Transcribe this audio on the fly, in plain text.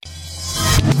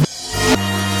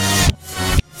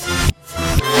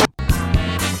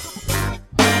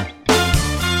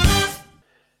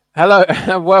Hello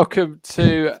and welcome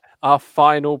to our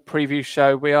final preview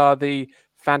show. We are the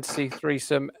Fantasy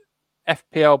Threesome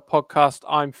FPL podcast.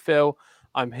 I'm Phil.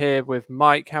 I'm here with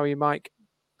Mike. How are you, Mike?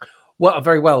 Well,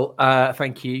 very well,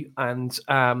 thank you. And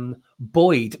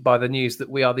buoyed by the news that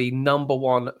we are the number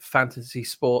one fantasy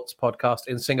sports podcast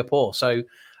in Singapore. So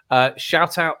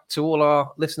shout out to all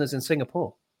our listeners in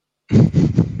Singapore.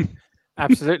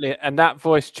 Absolutely. And that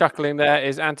voice chuckling there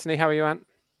is Anthony. How are you, Ant?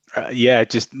 Yeah,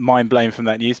 just mind blown from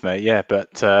that news, mate. Yeah,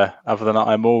 but other than that,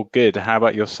 I'm all good. How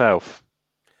about yourself?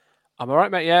 I'm all right,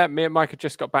 mate. Yeah, me and Mike have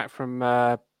just got back from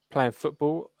playing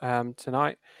football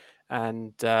tonight.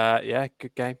 And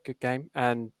good game.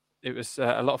 And it was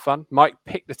a lot of fun. Mike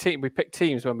picked the team. We pick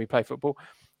teams when we play football.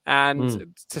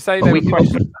 And to say there were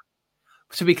questions...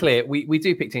 To be clear, we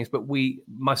do pick teams, but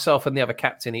myself and the other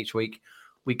captain each week,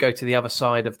 we go to the other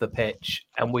side of the pitch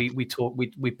and we talk.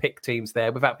 We pick teams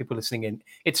there without people listening in.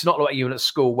 It's not like you at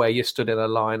school where you stood in a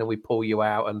line and we pull you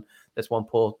out and there's one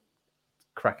poor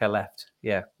cracker left.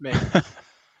 Yeah, me.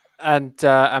 And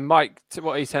Mike,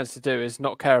 what he tends to do is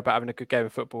not care about having a good game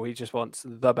of football. He just wants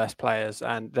the best players,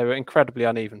 and they were incredibly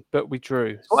uneven, but we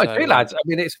drew. I do, lads. I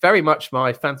mean, it's very much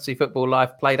my fantasy football life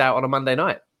played out on a Monday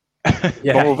night.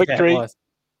 Yeah, victory.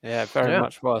 Yeah, very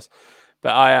much was.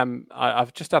 But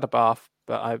I've just had a bath.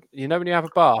 But when you have a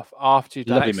bath after you've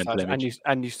done exercise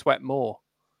and you sweat more.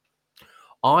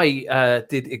 I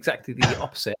did exactly the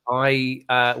opposite.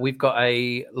 We've got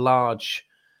a large,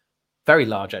 very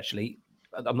large actually.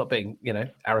 I'm not being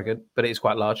arrogant, but it is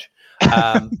quite large.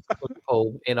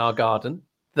 Pool in our garden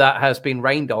that has been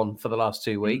rained on for the last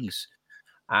 2 weeks,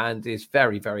 and is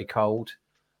very, very cold.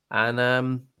 And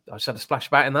I just had a splash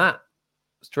about in that.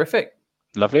 It's terrific.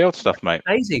 Lovely old stuff, mate.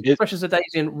 Daisy, fresh as a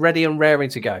daisy, and ready and raring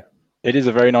to go. It is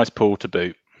a very nice pool to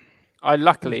boot. I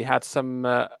luckily had some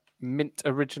mint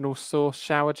original source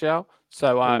shower gel,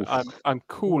 so I'm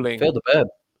cooling. Feel the burn.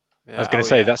 Yeah, I was going to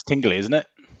say that's tingly, isn't it?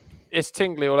 It's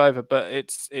tingly all over, but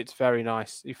it's very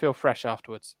nice. You feel fresh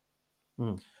afterwards.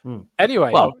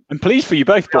 Anyway, well, I'm pleased for you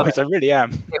both, boys. I really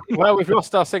am. Well, we've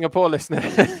lost our Singapore listener.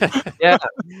 Yeah,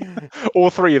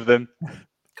 all three of them.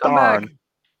 Come back.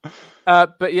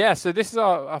 But yeah, so this is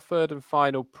our third and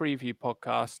final preview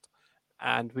podcast,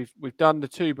 and we've done the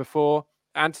two before.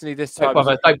 Anthony, this time,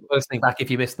 don't listening back if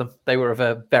you missed them. They were of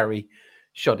a very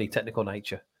shoddy technical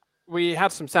nature. We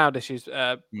had some sound issues.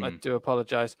 I do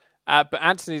apologise. But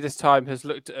Anthony this time has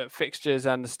looked at fixtures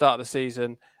and the start of the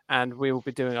season, and we will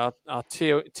be doing our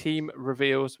team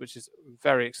reveals, which is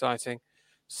very exciting.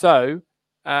 So,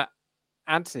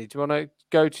 Anthony, do you want to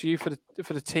go to you for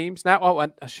the teams now? Oh,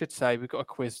 and I should say we've got a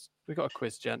quiz. We've got a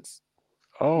quiz, gents.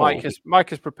 Oh, Mike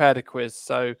has prepared a quiz.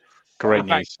 So great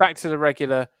news. Back to the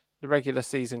regular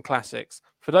season classics.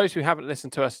 For those who haven't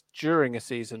listened to us during a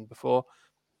season before,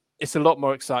 it's a lot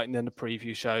more exciting than the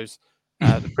preview shows.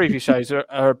 The preview shows are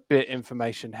a bit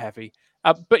information heavy,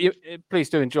 but please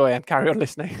do enjoy and carry on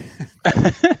listening.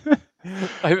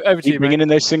 Over to you, bringing in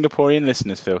those Singaporean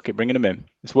listeners, Phil. Keep bringing them in.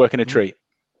 It's working a treat.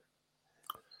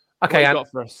 Okay, what you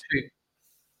got for us?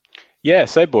 Yeah,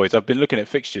 so boys, I've been looking at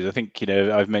fixtures. I think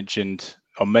I've mentioned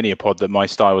on many a pod that my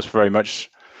style was very much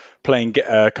playing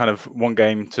kind of one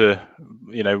game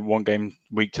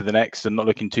week to the next and not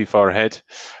looking too far ahead,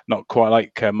 not quite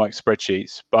like Mike's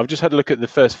spreadsheets. But I've just had a look at the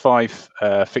first 5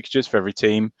 fixtures for every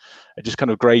team. I just kind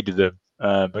of graded them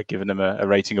by giving them a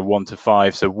rating of 1 to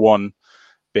 5. So 1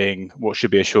 being what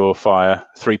should be a surefire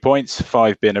 3 points,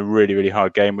 5 being a really, really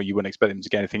hard game where you wouldn't expect them to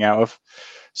get anything out of.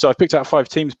 So I've picked out 5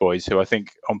 teams, boys, who I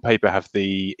think on paper have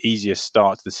the easiest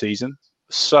start to the season.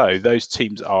 So those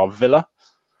teams are Villa,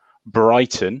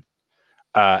 Brighton,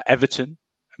 Everton,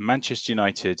 Manchester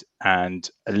United, and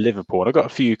Liverpool. And I've got a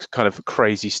few kind of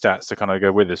crazy stats to kind of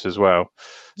go with this as well.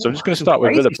 So I'm just going to start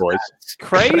with Villa, boys.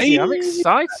 Crazy! I'm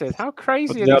excited. How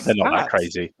crazy are these They're not that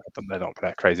crazy. They're not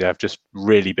that crazy. I've just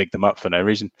really bigged them up for no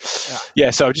reason.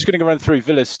 Yeah, so I'm just going to run through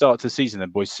Villa's start to the season then,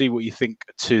 boys. See what you think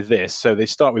to this. So they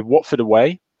start with Watford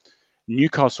away,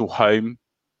 Newcastle home,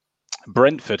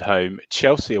 Brentford home,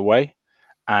 Chelsea away,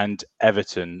 and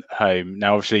Everton home.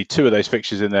 Now, obviously, 2 of those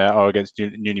fixtures in there are against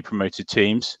newly promoted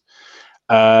teams.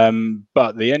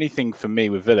 But the only thing for me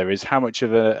with Villa is how much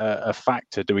of a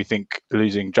factor do we think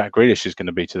losing Jack Grealish is going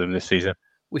to be to them this season?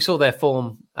 We saw their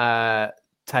form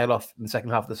tail off in the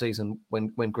second half of the season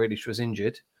when Grealish was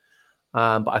injured.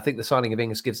 But I think the signing of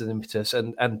Ings gives them impetus.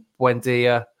 And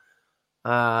Buendia,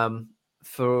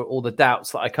 for all the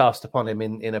doubts that I cast upon him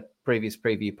in a previous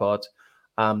preview pod,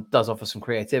 does offer some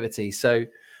creativity. So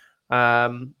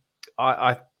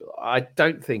I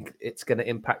don't think it's going to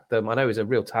impact them. I know he's a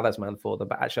real talisman for them,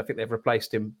 but actually I think they've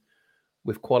replaced him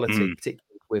with quality,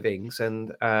 particularly with Ings.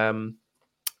 And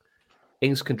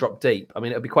Ings can drop deep. I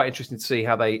mean, it'll be quite interesting to see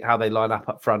how they line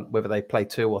up front, whether they play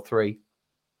 2 or 3.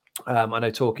 I know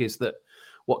talk is that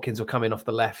Watkins will come in off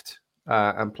the left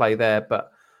and play there,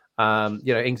 but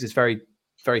Ings is very,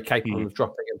 very capable of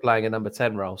dropping and playing a number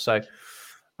 10 role. So,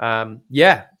 I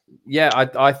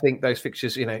think those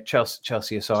fixtures,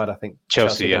 Chelsea aside, I think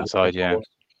Chelsea aside, yeah.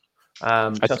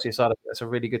 Chelsea aside, I think that's a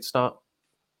really good start.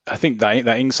 I think that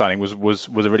Ings signing was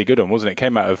a really good one, wasn't it? It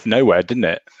came out of nowhere, didn't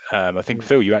it? I think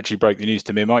Phil, you actually broke the news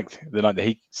to me, Mike, the night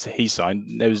that he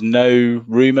signed. There was no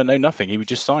rumour, no nothing. He was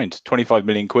just signed, 25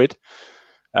 million quid.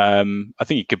 I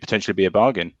think he could potentially be a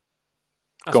bargain.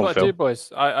 That's what I do,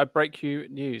 boys. I break you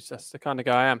news. That's the kind of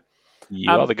guy I am.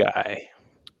 You are the guy.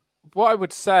 What I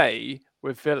would say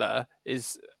with Villa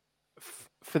is,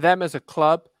 for them as a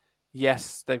club,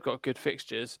 yes, they've got good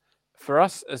fixtures. For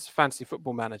us as fantasy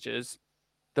football managers,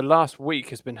 the last week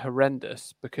has been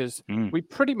horrendous because we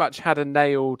pretty much had a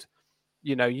nailed,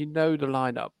 the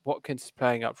lineup. Watkins is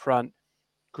playing up front.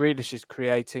 Grealish is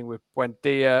creating with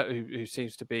Buendia, who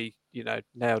seems to be,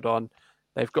 nailed on.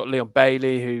 They've got Leon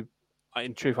Bailey, who,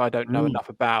 in truth, I don't know enough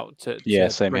about to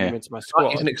bring him into my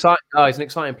squad. He's an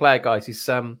exciting player, guys. He's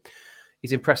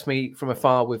impressed me from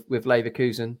afar with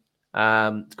Leverkusen.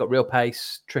 He's got real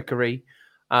pace, trickery.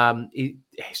 He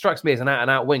strikes me as an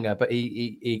out-and-out winger, but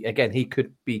he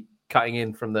could be cutting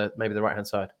in from maybe the right-hand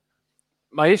side.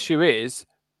 My issue is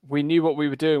we knew what we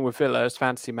were doing with Villa as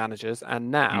fantasy managers,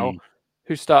 and now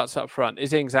who starts up front?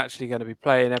 Is Ings actually going to be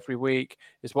playing every week?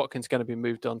 Is Watkins going to be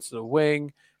moved on to the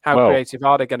wing? How creative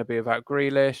are they going to be without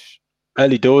Grealish?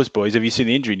 Early doors, boys. Have you seen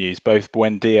the injury news? Both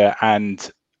Buendia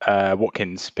and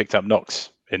Watkins picked up knocks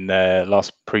in their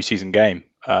last pre-season game.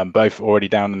 Both already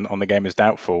down on the game as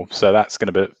doubtful. So that's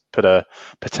going to put a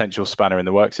potential spanner in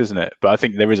the works, isn't it? But I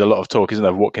think there is a lot of talk, isn't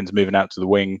there, of Watkins moving out to the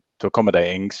wing to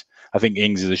accommodate Ings. I think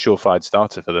Ings is a surefire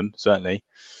starter for them, certainly.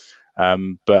 As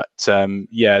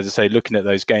I say, looking at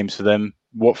those games for them,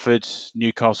 Watford,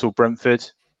 Newcastle, Brentford,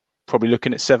 probably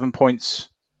looking at 7 points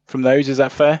from those. Is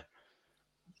that fair?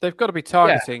 They've got to be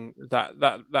targeting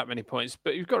that many points.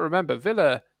 But you've got to remember,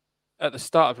 Villa at the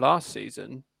start of last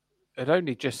season had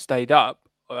only just stayed up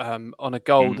on a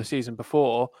goal the season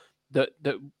before. That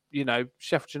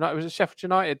Sheffield United, was it Sheffield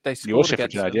United? They scored Sheffield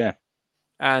against United,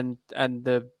 them. And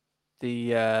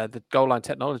the goal line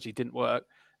technology didn't work.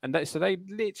 And so they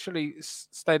literally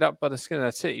stayed up by the skin of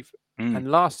their teeth. And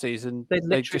last season,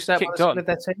 they just kicked on.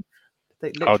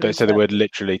 Don't say the word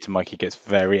literally to Mike. He gets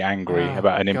very angry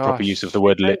about an improper use of the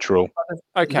word literal.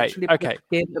 Okay.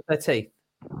 Their teeth.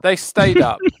 They stayed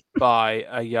up by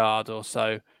a yard or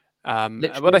so.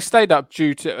 They stayed up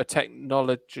due to a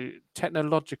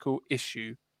technological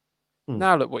issue.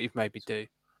 Now look what you've made me do.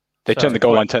 They turned the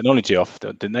goal line technology off,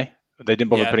 didn't they? They didn't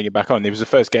bother putting it back on. It was the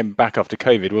first game back after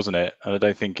COVID, wasn't it? And I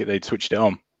don't think they'd switched it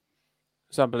on.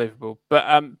 It's unbelievable.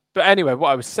 But anyway, what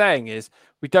I was saying is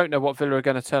we don't know what Villa are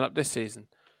going to turn up this season.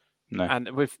 No. And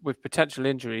with potential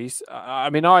injuries, I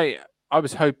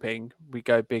was hoping we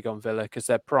go big on Villa because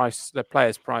their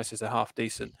players' prices are half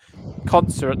decent.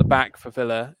 Konsa at the back for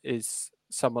Villa is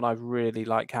someone I really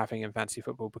like having in fantasy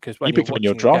football because when you picked him in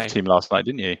your draft team last night,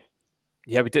 didn't you?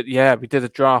 Yeah, we did. Yeah, we did a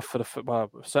draft for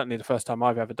certainly the first time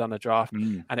I've ever done a draft,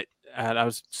 and I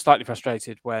was slightly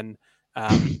frustrated when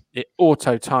it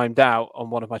auto timed out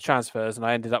on one of my transfers, and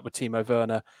I ended up with Timo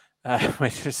Werner,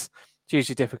 which is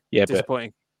hugely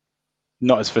disappointing.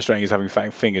 Not as frustrating as having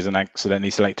fat fingers and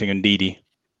accidentally selecting Ndidi,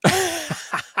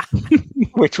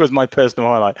 which was my personal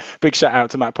highlight. Big shout out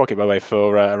to Matt Pocket, by the way,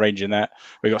 for arranging that.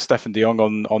 We got Stefan de Jong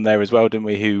on there as well, didn't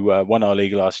we? Who won our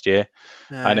league last year,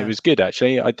 and it was good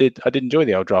actually. I did enjoy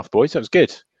the old draft, boys. That was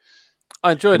good.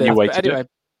 I enjoyed it. But anyway,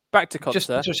 back to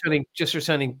Costa. Just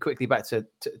returning quickly back to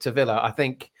Villa. I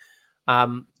think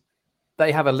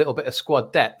they have a little bit of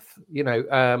squad depth.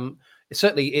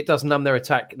 Certainly it does numb their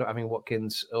attack not having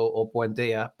Watkins or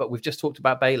Buendia, but we've just talked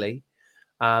about Bailey.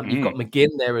 You've got McGinn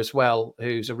there as well,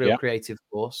 who's a real creative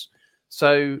force.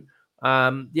 So,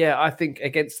 I think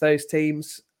against those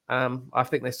teams, I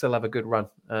think they still have a good run.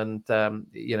 And,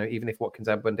 even if Watkins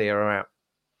and Buendia are out.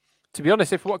 To be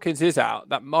honest, if Watkins is out,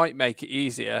 that might make it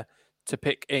easier to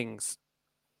pick Ings.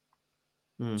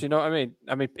 Do you know what I mean?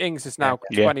 I mean, Ings is now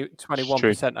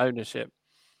 21% ownership,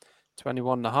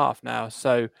 21.5 now.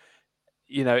 So,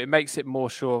 it makes it more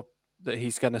sure that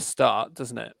he's going to start,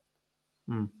 doesn't it?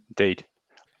 Indeed.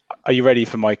 Are you ready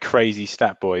for my crazy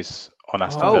stat, boys, on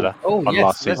Aston Villa on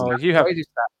last season? You have crazy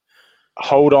stat.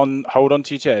 Hold on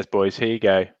to your chairs, boys. Here you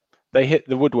go. They hit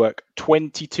the woodwork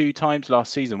 22 times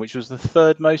last season, which was the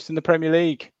third most in the Premier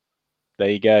League. There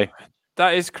you go.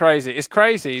 That is crazy. It's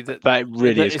crazy that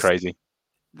really is crazy.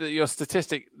 That your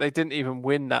statistic, they didn't even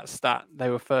win that stat. They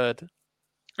were third.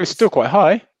 It's still quite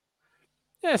high.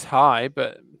 Yeah, it's high,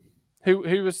 but who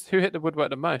hit the woodwork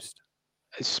the most?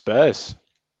 It's Spurs.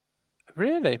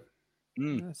 Really?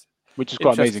 Which is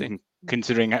quite amazing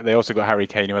considering they also got Harry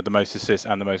Kane, who had the most assists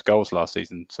and the most goals last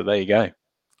season. So there you go.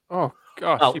 Oh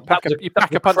gosh, you pack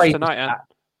a punch tonight, Ant.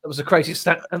 That was a crazy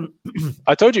stat.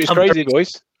 I told you it's crazy,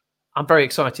 boys. I'm very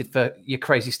excited for your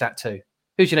crazy stat too.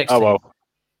 Who's your next team?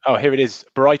 Oh, here it is.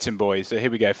 Brighton, boys. So here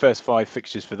we go. First 5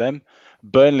 fixtures for them.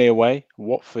 Burnley away,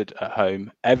 Watford at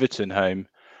home, Everton home,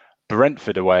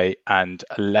 Brentford away, and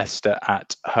Leicester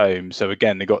at home. So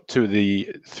again, they got 2 of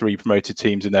the 3 promoted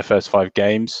teams in their first 5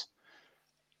 games.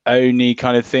 Only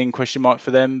kind of thing, question mark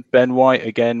for them, Ben White.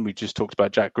 Again, we just talked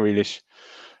about Jack Grealish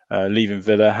leaving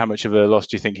Villa. How much of a loss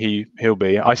do you think he'll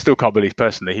be? I still can't believe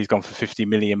personally he's gone for £50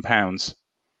 million.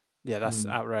 Yeah, that's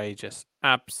outrageous.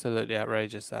 Absolutely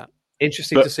outrageous, that.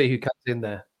 Interesting to see who comes in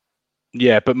there.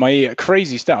 Yeah, but my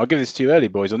crazy stat, I'll give this to you early,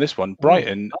 boys, on this one.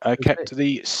 Brighton kept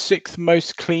the 6th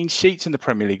most clean sheets in the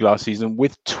Premier League last season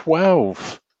with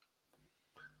 12.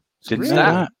 Didn't know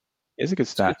that. It's a good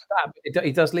stat.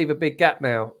 He does leave a big gap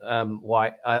now,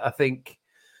 White. I think,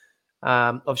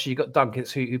 obviously, you've got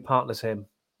Dunkins who partners him.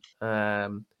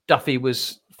 Duffy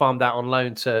was farmed out on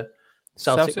loan to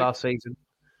Celtic last season.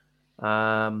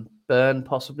 Burn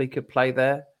possibly could play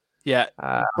there. Yeah,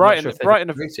 Brighton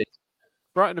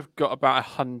have got about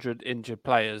 100 injured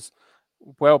players.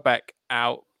 Welbeck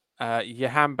out,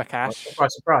 Johan Bakash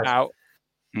out.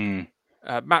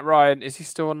 Matt Ryan, is he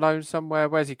still on loan somewhere?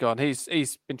 Where's he gone?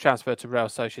 He's been transferred to Real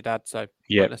Sociedad. So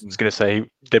yeah, I was going to say he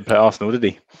didn't play Arsenal, did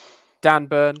he? Dan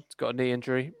Burn got a knee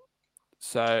injury.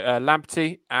 So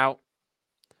Lamptey out,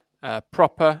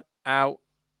 Proper out.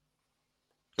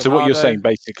 So what you're saying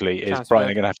basically is Brighton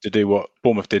are going to have to do what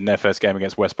Bournemouth did in their first game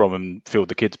against West Brom and field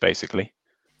the kids, basically.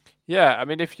 Yeah, I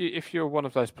mean, if you're one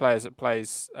of those players that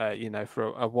plays,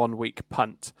 for a 1 week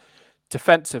punt,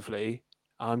 defensively,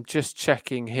 I'm just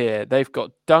checking here. They've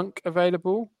got Dunk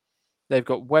available. They've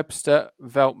got Webster,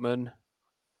 Veltman,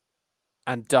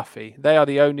 and Duffy. They are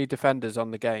the only defenders on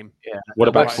the game. Yeah. What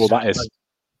about before that is?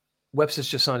 Webster's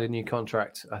just signed a new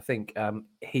contract. I think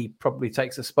he probably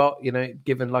takes a spot,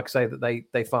 given, like I say, that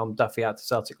they farmed Duffy out to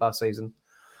Celtic last season.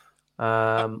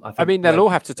 I mean, they'll all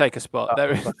have to take a spot.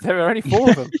 There are only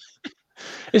 4 of them.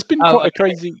 It's been quite a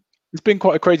crazy. It's been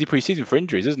quite a crazy pre-season for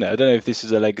injuries, isn't it? I don't know if this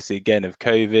is a legacy again of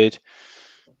COVID.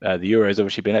 The Euros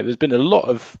obviously been. There's been a lot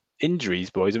of injuries,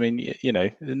 boys. I mean, you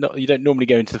don't normally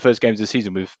go into the first games of the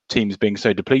season with teams being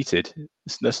so depleted.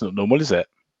 That's not normal, is it?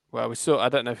 Well, I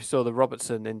don't know if you saw the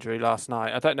Robertson injury last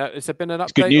night. I don't know. Has there been an update?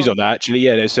 It's good news on that, actually.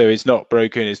 Yeah, so it's not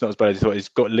broken. It's not as bad as I thought. It's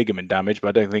got ligament damage,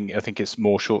 but I think it's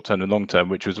more short term than long term.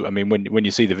 Which was, I mean, when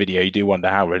you see the video, you do wonder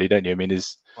how, really, don't you? I mean,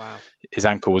 his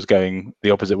ankle was going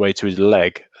the opposite way to his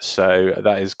leg, so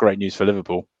that is great news for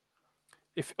Liverpool.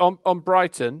 If on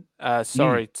Brighton,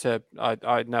 sorry to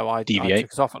I know I deviate. I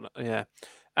took us off on it.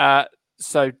 Yeah.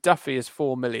 So Duffy is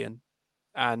 4 million,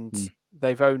 and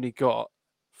they've only got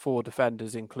 4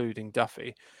 defenders, including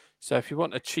Duffy. So if you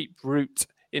want a cheap route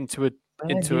into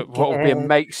what will be a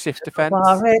makeshift defence,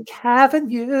 having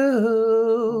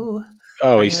you.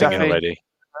 Oh, he's singing already.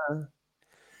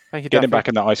 Thank you, Get him back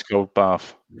in that ice cold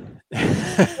bath.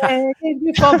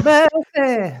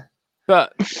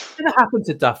 But what happened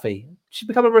to Duffy? She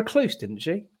became a recluse, didn't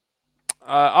she?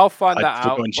 I'll find that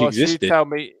out. You tell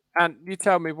me, and you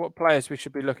tell me what players we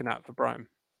should be looking at for Brighton.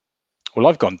 Well,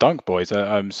 I've gone Dunk, boys.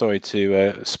 I'm sorry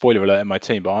to spoiler alert in my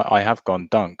team, but I have gone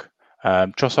Dunk.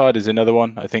 Trossard is another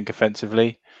one, I think,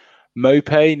 offensively.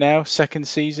 Mopé now, second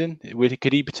season.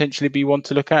 Could he potentially be one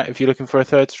to look at if you're looking for a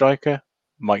third striker?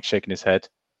 Mike's shaking his head.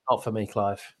 Not for me,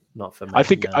 Clive. Not for me. I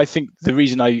think the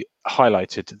reason I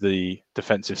highlighted the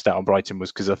defensive stat on Brighton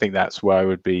was because I think that's where I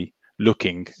would be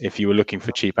looking if you were looking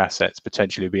for cheap assets,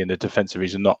 potentially be in the defensive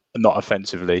region, not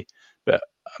offensively. But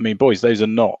I mean, boys, those are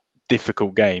not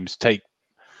difficult games.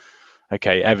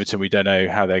 Everton, we don't know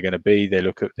how they're going to be.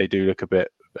 They do look a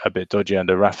bit dodgy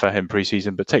under Rafa in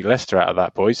pre-season, but take Leicester out of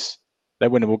that, boys. They're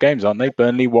winnable games, aren't they?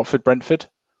 Burnley, Watford, Brentford.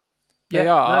 They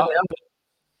are.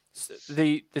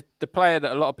 The player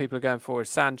that a lot of people are going for is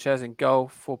Sanchez in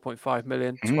goal, 4.5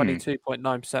 million,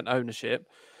 22.9% ownership,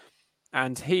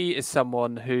 and he is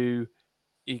someone who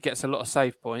he gets a lot of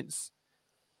save points,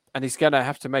 and he's going to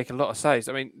have to make a lot of saves.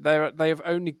 I mean, they have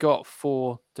only got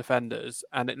 4 defenders,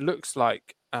 and it looks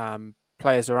like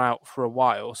players are out for a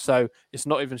while, so it's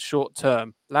not even short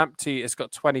term. Lamptey has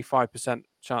got 25%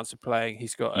 chance of playing.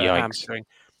 He's got a hamstring.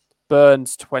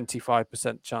 Burns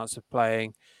 25% chance of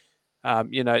playing.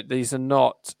 These are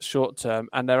not short term,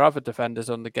 and there are other defenders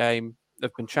on the game that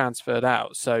have been transferred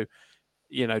out. So,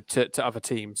 to other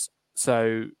teams.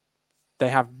 So they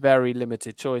have very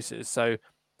limited choices. So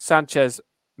Sanchez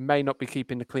may not be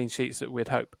keeping the clean sheets that we'd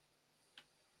hope.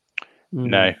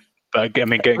 No, but I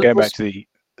mean, going back to the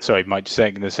sorry, Mike, just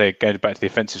saying, going back to the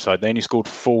offensive side, they only scored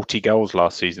 40 goals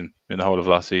last season in the whole of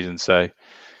last season. So,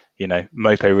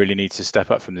 Mope really needs to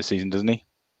step up from this season, doesn't he?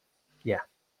 Yeah,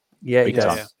 he Big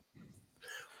does. time.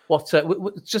 What?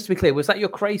 Just to be clear, was that your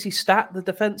crazy stat, the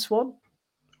defense one?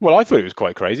 Well, I thought it was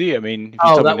quite crazy. I mean, if you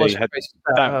told me that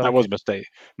was a mistake.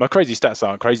 My crazy stats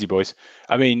aren't crazy, boys.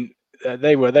 I mean,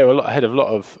 they were a lot ahead of a lot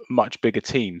of much bigger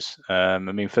teams. I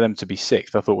mean, for them to be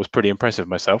sixth, I thought was pretty impressive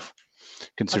myself,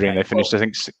 considering they finished, I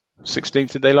think,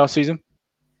 16th did they last season?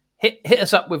 Hit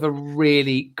us up with a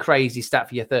really crazy stat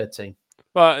for your third team.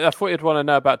 Well, I thought you'd want to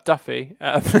know about Duffy.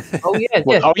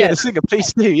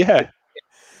 Please do, yeah.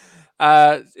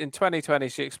 In 2020,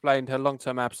 she explained her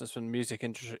long-term absence from the music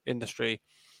industry,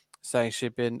 saying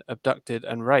she'd been abducted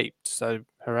and raped. So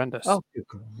horrendous. Oh, good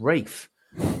grief.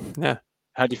 Yeah.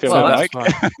 How do you feel about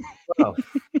Mike? Well,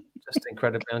 just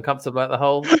incredibly uncomfortable about the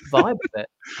whole vibe of it.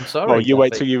 I'm sorry. Well, you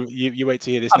wait till you wait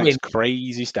to hear this next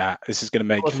crazy stat. This is going to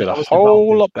make you feel a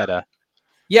whole lot better.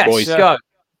 Yes, boys, go.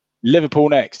 Liverpool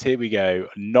next. Here we go.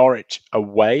 Norwich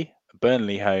away,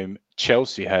 Burnley home,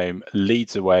 Chelsea home,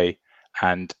 Leeds away,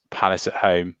 and Palace at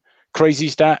home. Crazy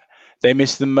stat. They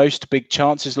missed the most big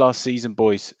chances last season,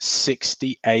 boys.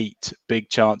 68 big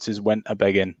chances went a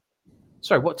begging.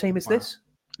 Sorry, what team is this?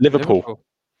 Liverpool.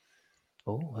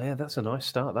 Oh, yeah, that's a nice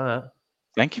start, that.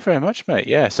 Thank you very much, mate.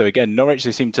 Yeah, so again, Norwich,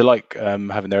 they seem to like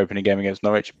having their opening game against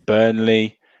Norwich.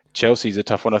 Burnley, Chelsea's a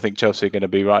tough one. I think Chelsea are going to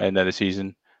be right in there this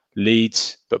season.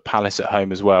 Leeds, but Palace at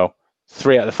home as well.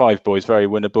 3 out of the 5, boys, very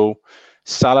winnable.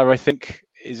 Salah, I think,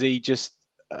 is he just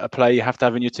a player you have to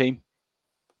have in your team?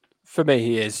 For me,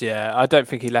 he is, yeah. I don't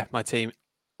think he left my team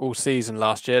all season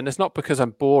last year. And it's not because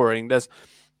I'm boring. There's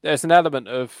an element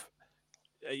of,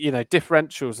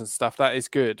 differentials and stuff. That is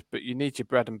good, but you need your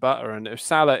bread and butter. And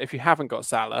if you haven't got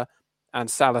Salah and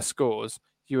Salah scores,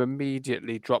 you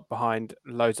immediately drop behind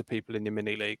loads of people in your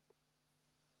mini league.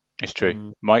 It's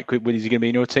true. Mike, is he going to be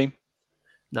in your team?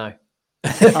 No.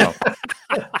 Oh.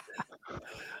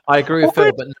 I agree with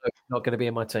Phil, but no, not going to be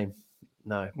in my team.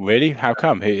 No. Really? How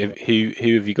come? Who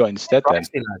have you got instead then?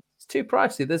 It's too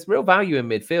pricey. There's real value in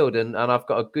midfield, and I've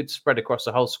got a good spread across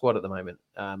the whole squad at the moment,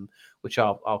 which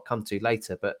I'll come to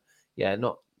later. But yeah,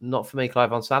 not for me,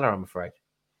 Clive on Salah, I'm afraid.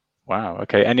 Wow.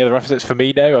 Okay. Any other references for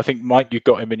me now? I think Mike, you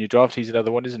got him in your draft. He's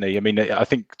another one, isn't he? I mean, I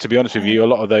think to be honest with you, a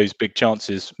lot of those big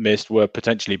chances missed were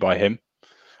potentially by him.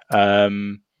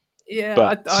 Yeah,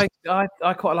 but I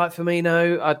quite like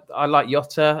Firmino. I like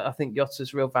Jota. I think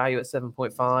Jota's real value at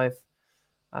 7.5.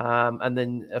 And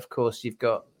then, of course, you've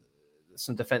got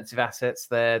some defensive assets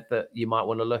there that you might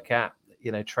want to look at.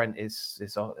 Trent is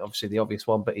obviously the obvious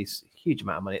one, but he's a huge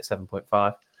amount of money at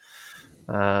 7.5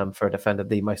 for a defender,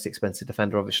 the most expensive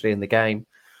defender, obviously, in the game.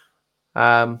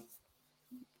 Yeah,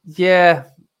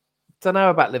 don't know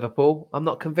about Liverpool. I'm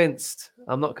not convinced.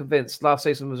 Last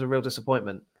season was a real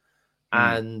disappointment.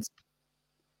 And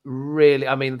really,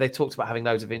 I mean, they talked about having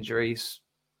loads of injuries.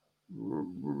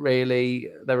 Really,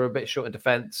 they were a bit short in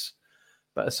defence.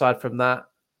 But aside from that,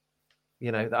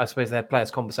 I suppose they had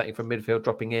players compensating from midfield,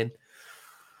 dropping in.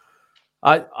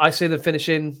 I see them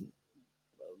finishing.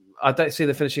 I don't see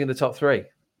them finishing in the top 3.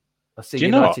 I see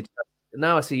United.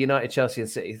 Now I see United, Chelsea, and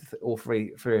City. All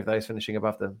three of those finishing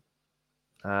above them.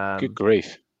 Good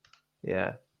grief!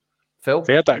 Yeah, Phil.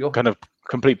 They had that kind of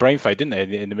complete brain fade, didn't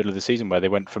they, in the middle of the season, where they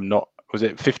went from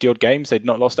 50 odd games they'd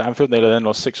not lost at Anfield, they then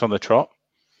lost 6 on the trot,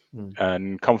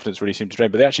 and confidence really seemed to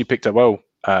drain. But they actually picked up well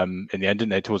in the end, didn't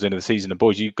they? Towards the end of the season, and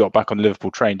boys, you got back on the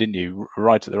Liverpool train, didn't you?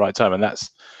 Right at the right time, and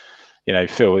that's,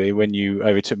 Phil, when you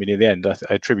overtook me near the end, I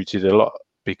attributed a lot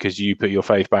because you put your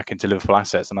faith back into Liverpool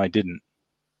assets, and I didn't.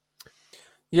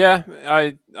 Yeah,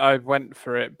 I went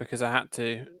for it because I had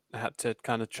to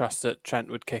kind of trust that Trent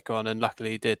would kick on, and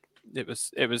luckily he did. It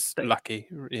was lucky,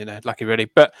 lucky really.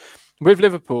 But with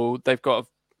Liverpool, they've got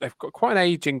quite an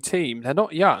aging team. They're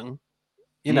not young.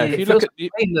 If you look at a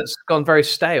team that's gone very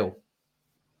stale.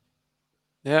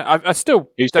 Yeah, I still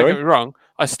don't get me wrong.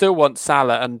 I still want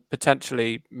Salah and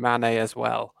potentially Mane as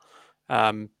well.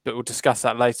 But we'll discuss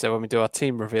that later when we do our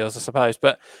team reveals, I suppose.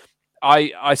 But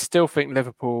I still think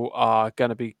Liverpool are going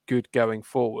to be good going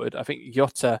forward. I think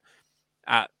Jota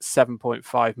at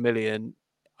 7.5 million,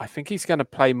 I think he's going to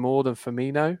play more than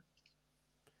Firmino.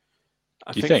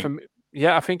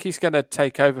 I think he's going to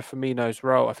take over Firmino's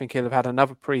role. I think he'll have had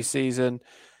another pre-season,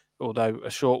 although a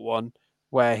short one,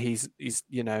 where he's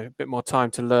a bit more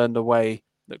time to learn the way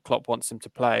that Klopp wants him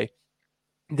to play.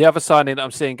 The other signing that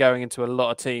I'm seeing going into a lot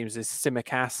of teams is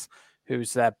Tsimikas,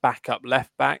 who's their backup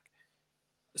left back.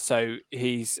 So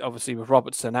he's obviously with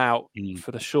Robertson out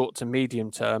for the short to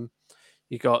medium term.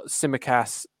 You got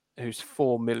Tsimikas, who's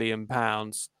 £4 million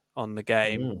on the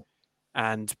game,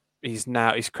 and he's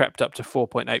crept up to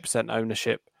 4.8%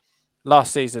 ownership.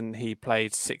 Last season, he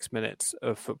played 6 minutes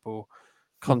of football.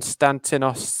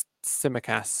 Konstantinos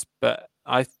Tsimikas, but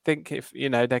I think if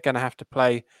they're going to have to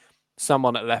play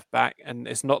someone at left back, and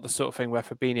it's not the sort of thing where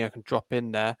Fabinho can drop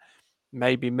in there.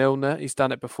 Maybe Milner, he's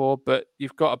done it before, but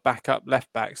you've got a backup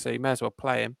left back, so you may as well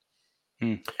play him.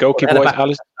 Goalkeeper wise,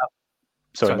 Alice.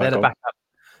 Sorry, they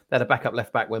had a backup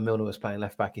left back when Milner was playing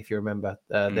left back. If you remember,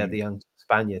 they had the young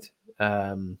Spaniard,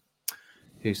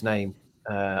 whose name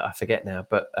I forget now,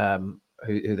 but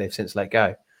who they've since let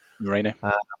go. Moreno.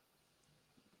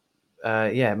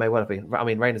 Yeah, it may well have been. I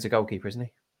mean, Reina's a goalkeeper, isn't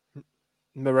he?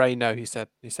 Moreno, he said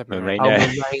Moreno.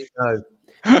 Moreno.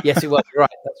 Yes, it was right.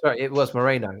 That's right. It was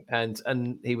Moreno,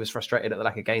 and he was frustrated at the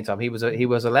lack of game time. He was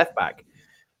a left back.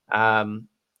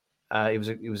 He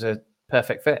was a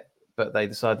perfect fit, but they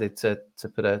decided to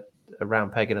put a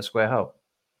round peg in a square hole.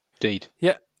 Indeed.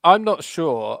 Yeah, I'm not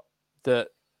sure that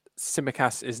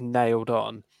Tsimikas is nailed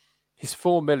on. He's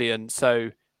 4 million,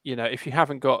 so if you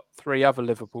haven't got 3 other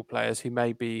Liverpool players, he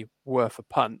may be worth a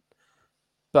punt.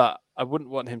 But I wouldn't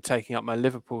want him taking up my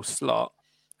Liverpool slot.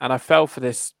 And I fell for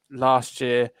this last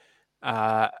year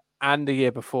and the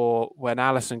year before when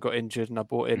Alisson got injured and I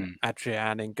bought in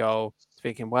Adrian in goal,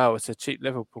 thinking, well, it's a cheap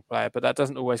Liverpool player, but that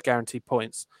doesn't always guarantee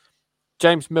points.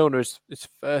 James Milner is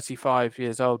 35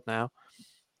 years old now,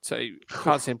 so you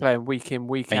can't see him playing week in,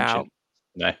 week out.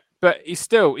 No. But he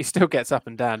still gets up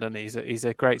and down, doesn't he? He's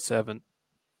a great servant.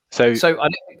 So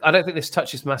I don't think this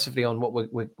touches massively on what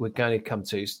we're going to come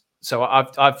to. So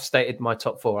I've stated my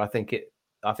top 4. I think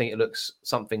it looks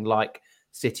something like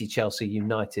City, Chelsea,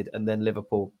 United, and then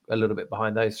Liverpool a little bit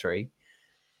behind those 3.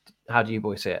 How do you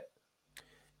boys see it?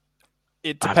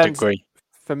 It depends. I have to agree.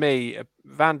 For me,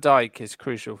 Van Dijk is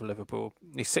crucial for Liverpool.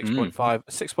 He's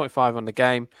 6.5 on the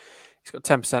game. He's got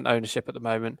 10% ownership at the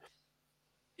moment.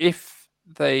 If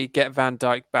they get Van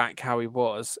Dijk back how he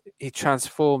was, he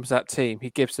transforms that team. He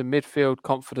gives the midfield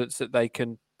confidence that they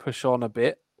can push on a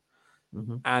bit.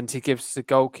 Mm-hmm. And he gives the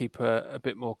goalkeeper a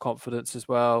bit more confidence as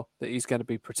well that he's going to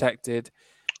be protected.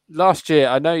 Last year,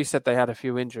 I know you said they had a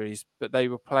few injuries, but they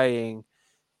were playing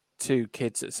 2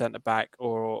 kids at centre back,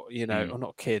 or or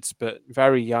not kids, but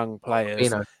very young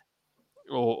players,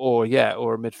 or a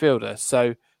midfielder.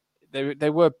 So they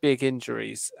were big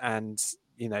injuries, and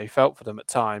you felt for them at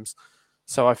times.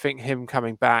 So I think him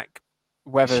coming back,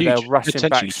 whether they'll rush him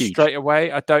back straight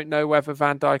away, I don't know whether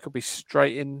Van Dijk will be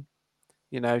straight in.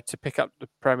 To pick up the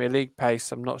Premier League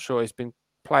pace. I'm not sure. He's been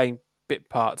playing bit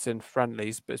parts in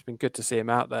friendlies, but it's been good to see him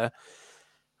out there.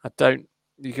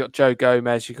 You got Joe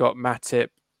Gomez, you got Matip,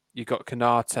 you got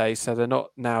Konate, so they're not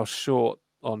now short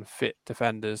on fit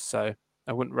defenders. So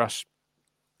I wouldn't rush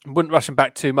him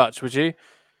back too much, would you?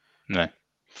 No.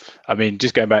 I mean,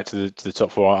 just going back to the top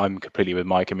 4, I'm completely with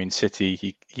Mike. I mean,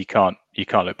 City, you can't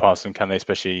look past them, can they?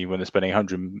 Especially when they're spending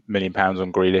 £100 million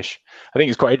on Grealish. I think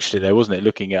it's quite interesting there, wasn't it?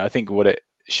 Looking at, I think what it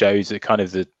shows that kind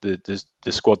of the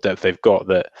squad depth they've got.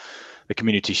 That the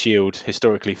Community Shield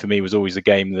historically for me was always a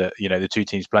game that the 2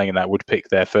 teams playing in that would pick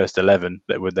their first 11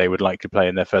 that they would likely play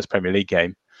in their first Premier League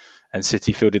game. And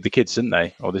City fielded the kids, didn't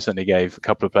they? Or they certainly gave a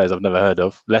couple of players I've never heard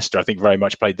of. Leicester, I think, very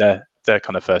much played their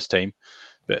kind of first team.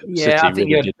 But yeah, City I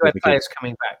think really you had players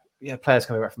coming back. Yeah, players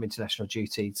coming back from international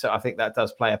duty. So I think that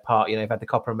does play a part. You've had the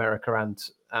Copa America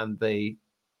and the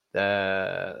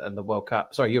World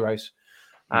Cup, Euros.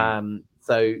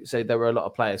 So there were a lot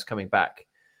of players coming back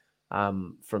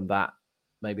from that,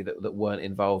 maybe that weren't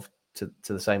involved to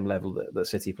the same level that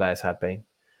City players had been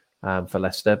for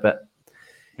Leicester. But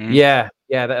yeah,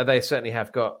 they certainly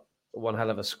have got one hell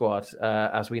of a squad,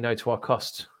 as we know to our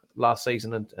cost last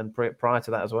season and prior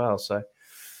to that as well. So.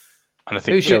 And I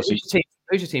think who's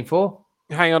your team 4?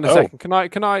 Hang on a second. Can I?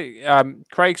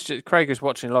 Craig is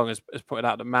watching along. Has pointed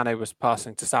out that Mane was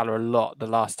passing to Salah a lot the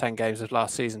last 10 games of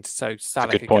last season, so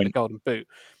Salah could get the golden boot,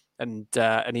 and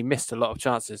he missed a lot of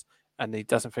chances. And he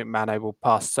doesn't think Mane will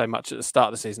pass so much at the start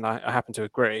of the season. I happen to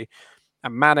agree.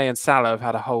 And Mane and Salah have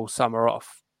had a whole summer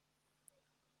off.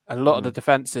 A lot of the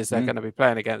defences they're going to be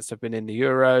playing against have been in the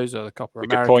Euros or the Copa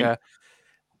America.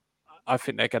 I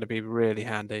think they're going to be really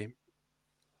handy.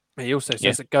 He also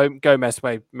says that Gomez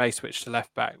may switch to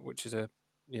left back, which is a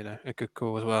good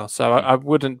call as well. So I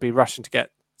wouldn't be rushing to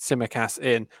get Tsimikas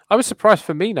in. I was surprised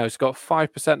Firmino's got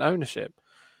 5% ownership.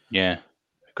 Yeah,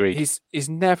 agreed. He's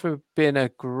never been a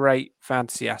great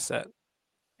fantasy asset.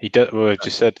 He does. Well, I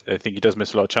just said I think he does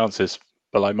miss a lot of chances,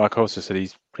 but like Mike also said,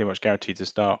 he's pretty much guaranteed to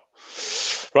start.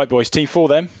 Right, boys, team 4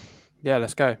 then. Yeah,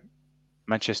 let's go.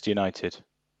 Manchester United.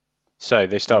 So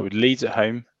they start with Leeds at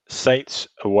home, Saints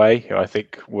away, who I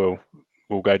think will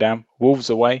go down, Wolves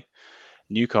away,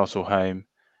 Newcastle home,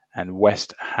 and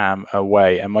West Ham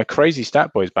away. And my crazy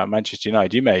stat, boys, about Manchester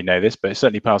United, you may know this, but it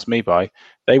certainly passed me by.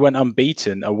 They went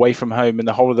unbeaten away from home in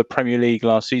the whole of the Premier League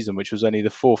last season, which was only the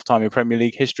 4th time in Premier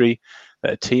League history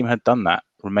that a team had done that.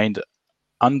 Remained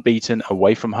unbeaten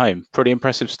away from home. Pretty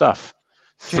impressive stuff.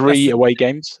 3 away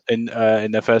games in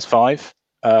their first 5.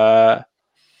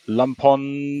 Lump on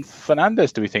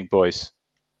Fernandes, do we think, boys?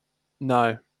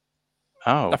 No.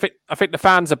 Oh. I think the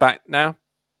fans are back now.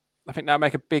 I think that'll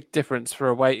make a big difference for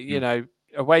away. You know,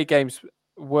 away games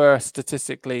were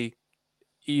statistically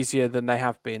easier than they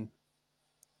have been.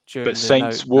 But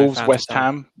Saints, Wolves, West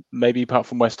Ham, maybe apart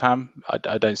from West Ham,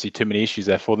 I don't see too many issues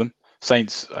there for them.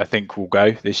 Saints, I think, will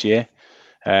go this year.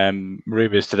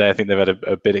 Rubers today, I think they've had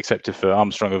a bid accepted for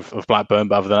Armstrong of Blackburn,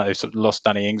 but other than that, they've sort of lost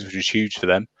Danny Ings, which was huge for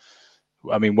them.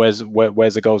 I mean, where's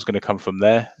the goals going to come from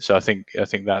there? So I think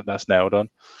that's nailed on.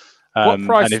 What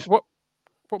price?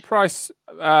 What price?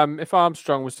 If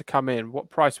Armstrong was to come in, what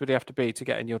price would he have to be to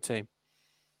get in your team?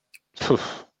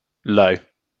 Low,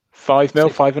 5 mil,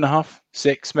 5.5,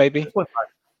 6 maybe.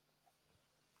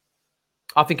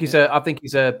 I think he's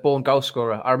a born goal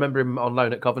scorer. I remember him on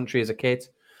loan at Coventry as a kid.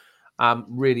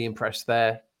 Really impressed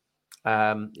there.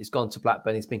 He's gone to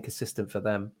Blackburn. He's been consistent for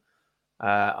them.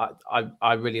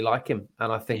 I really like him,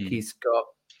 and I think he's got.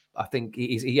 I think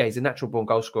he's a natural born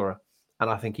goal scorer, and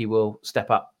I think he will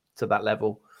step up to that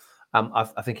level. I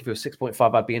think if he was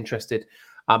 6.5, I'd be interested.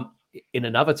 In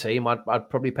another team, I'd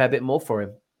probably pay a bit more for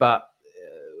him. But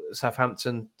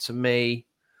Southampton, to me,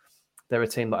 they're a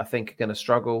team that I think are going to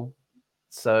struggle.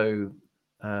 So,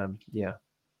 yeah.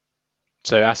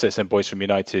 So assets and boys from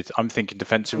United. I'm thinking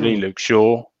defensively, Luke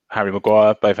Shaw, Harry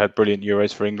Maguire, both had brilliant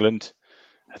Euros for England.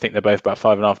 I think they're both about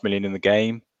 5.5 million in the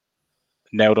game.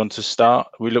 Nailed on to start.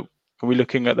 Are we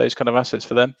looking at those kind of assets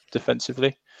for them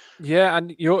defensively? Yeah,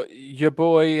 and your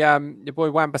boy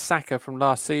Wan-Bissaka from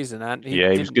last season, and he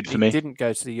was good for me. He didn't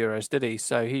go to the Euros, did he?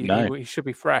 So he should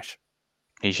be fresh.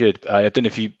 He should. I don't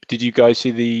know if did you guys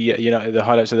see the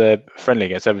highlights of their friendly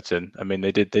against Everton? I mean,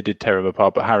 they did tear him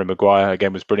apart. But Harry Maguire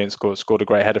again was brilliant. Scored a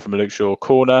great header from a Luke Shaw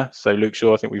corner. So Luke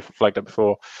Shaw, I think we've flagged up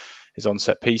before, is on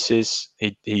set pieces.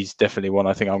 He's definitely one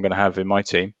I think I'm going to have in my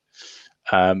team.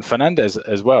 Fernandes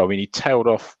as well. I mean, he tailed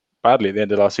off badly at the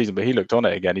end of last season, but he looked on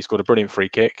it again. He scored a brilliant free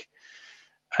kick,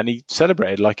 and he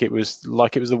celebrated like it was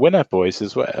the winner, boys,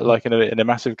 as well, like in a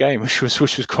massive game, which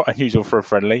was quite unusual for a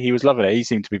friendly. He was loving it. He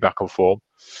seemed to be back on form.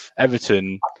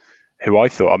 Everton, who I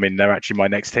thought, I mean, they're actually my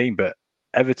next team, but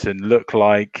Everton look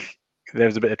like there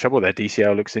was a bit of trouble there.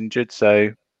 DCL looks injured,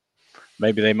 so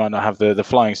maybe they might not have the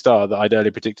flying star that I'd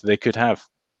earlier predicted they could have.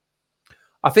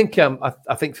 I think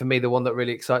for me, the one that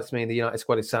really excites me in the United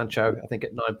squad is Sancho. I think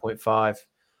at 9.5,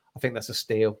 I think that's a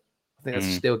steal. I think that's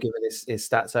a steal given his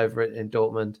stats over in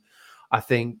Dortmund. I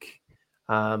think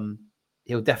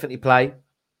he'll definitely play.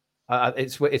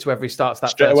 It's whether he starts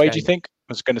that straight away. game. Do you think?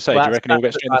 I was going to say, do you reckon he'll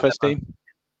get straight in the first team?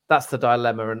 That's the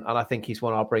dilemma, and I think he's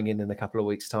one I'll bring in a couple of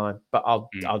weeks' time. But I'll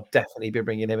definitely be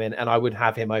bringing him in, and I would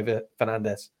have him over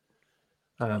Fernandes.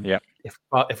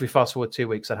 If we fast forward 2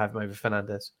 weeks, I'd have him over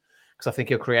Fernandes because I think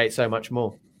he'll create so much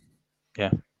more.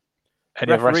 Yeah.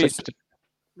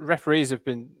 Referees have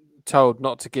been told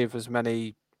not to give as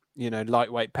many,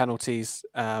 lightweight penalties,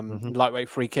 lightweight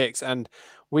free kicks, and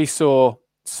we saw.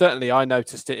 Certainly, I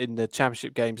noticed it in the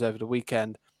championship games over the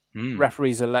weekend.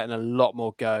 Referees are letting a lot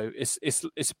more go. It's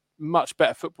much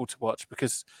better football to watch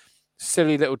because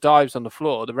silly little dives on the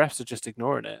floor, the refs are just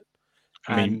ignoring it.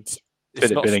 I mean,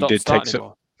 Philip Billing did take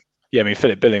some. Yeah, I mean,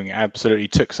 Philip Billing absolutely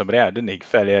took somebody out, didn't he?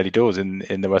 Fairly early doors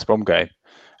in the West Brom game.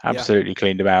 Absolutely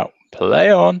cleaned him out.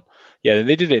 Play on. Yeah,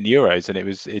 they did it in Euros, and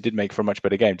it did make for a much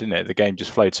better game, didn't it? The game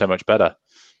just flowed so much better.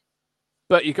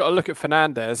 But you've got to look at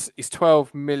Fernandes. He's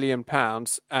 £12 million,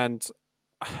 and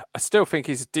I still think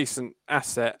he's a decent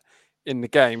asset in the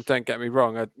game. Don't get me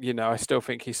wrong. I still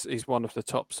think he's one of the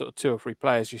top sort of 2 or 3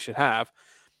 players you should have.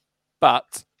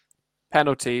 But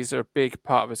penalties are a big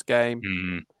part of his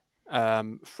game.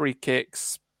 Free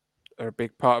kicks are a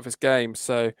big part of his game.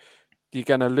 So you're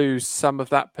going to lose some of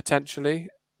that potentially.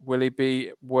 Will he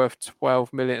be worth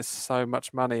 12 million? It's so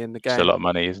much money in the game. It's a lot of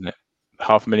money, isn't it?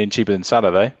 $500,000 cheaper than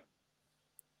Salah, though.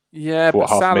 Yeah, for what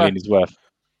but $500,000 is worth.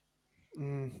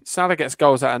 Salah gets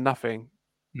goals out of nothing.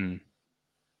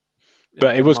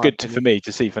 But it was good for me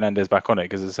to see Fernandes back on it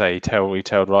because, as I say, he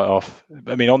tailed right off.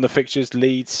 I mean, on the fixtures,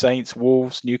 Leeds, Saints,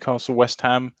 Wolves, Newcastle, West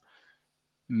Ham,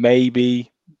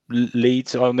 maybe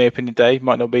Leeds on the opening day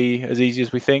might not be as easy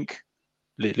as we think.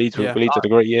 Leeds had a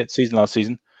great season last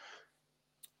season.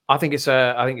 I think it's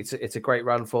a great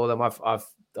run for them. I've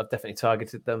definitely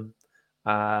targeted them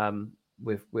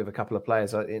with a couple of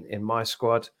players in my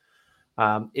squad.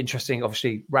 Interesting,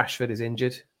 obviously Rashford is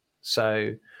injured,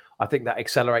 so I think that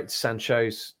accelerates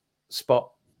Sancho's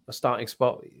starting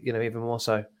spot, even more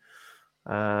so.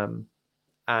 What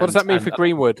does that mean for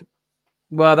Greenwood?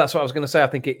 Well, that's what I was going to say. I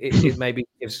think it maybe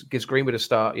gives Greenwood a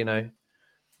start.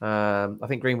 I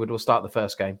think Greenwood will start the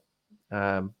first game,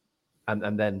 and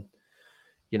then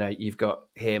you've got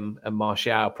him and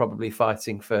Martial probably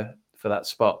fighting for that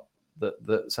spot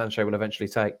that Sancho will eventually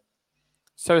take.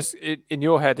 So in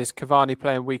your head, is Cavani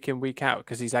playing week in, week out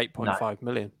because he's 8.5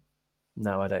 million?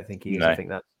 No, I don't think he is. I think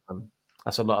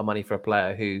that's a lot of money for a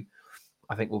player who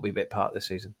I think will be a bit part this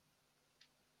season.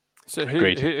 So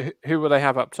who will they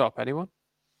have up top? Anyone?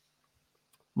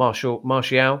 Martial,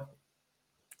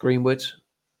 Greenwood,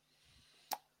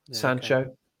 Sancho.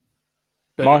 Okay.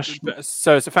 But,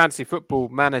 so as a fantasy football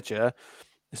manager,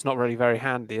 it's not really very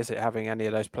handy, is it, having any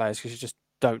of those players because you just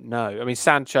don't know. I mean,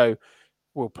 Sancho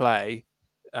will play.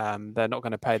 They're not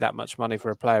going to pay that much money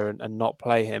for a player and not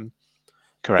play him.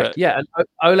 Correct. And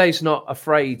Ole's not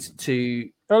afraid to.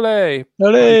 Ole.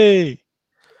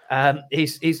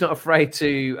 He's not afraid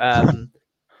to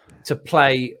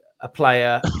play a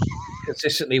player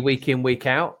consistently week in, week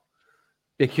out,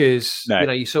 because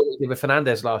you saw with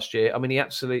Fernandes last year. I mean, he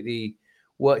absolutely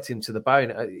worked him to the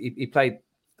bone. He played,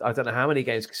 I don't know how many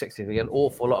games consecutively, an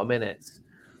awful lot of minutes.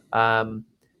 And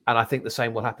I think the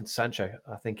same will happen to Sancho.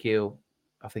 I think he'll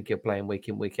play him week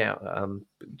in, week out.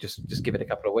 Just give it a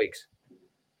couple of weeks.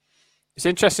 It's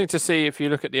interesting to see if you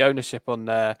look at the ownership on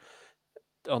their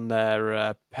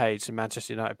page, the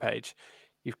Manchester United page.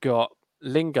 You've got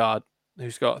Lingard,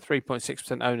 who's got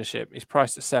 3.6% ownership. He's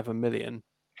priced at 7 million.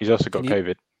 He's also got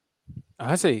COVID. Oh,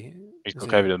 has he? He's got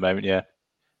COVID at the moment. Yeah.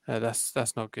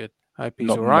 That's not good. I hope he's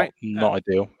all right. Not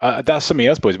ideal. That's something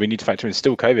else, boys. We need to factor in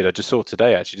still COVID. I just saw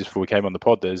today, actually, just before we came on the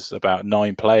pod, there's about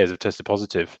 9 players have tested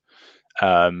positive.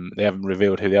 They haven't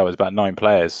revealed who they are. There's about 9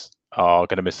 players are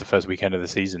going to miss the first weekend of the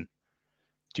season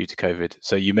due to COVID.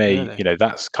 So you may,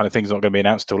 that's kind of thing's not going to be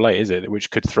announced till late, is it? Which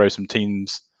could throw some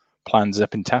teams' plans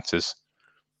up in tatters.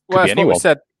 Well,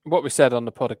 that's what we said on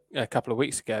the pod a couple of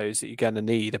weeks ago is that you're going to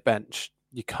need a bench.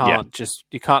 You can't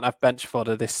you can't have bench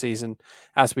fodder this season,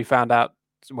 as we found out.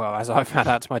 Well, as I found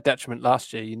out to my detriment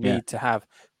last year, you need to have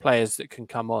players that can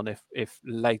come on if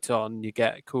later on you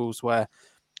get calls where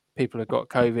people have got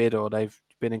COVID or they've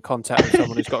been in contact with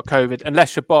someone who's got COVID.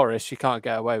 Unless you're Boris, you can't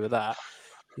get away with that.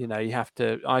 You have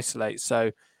to isolate.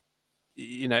 So,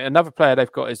 another player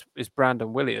they've got is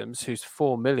Brandon Williams, who's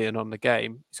 4 million on the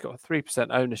game. He's got a 3%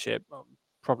 ownership,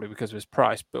 probably because of his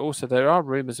price, but also there are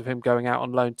rumours of him going out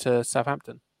on loan to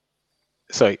Southampton.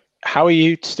 So, how are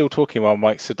you still talking while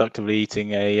Mike's seductively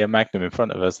eating a Magnum in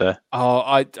front of us there? Oh,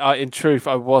 I in truth,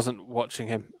 I wasn't watching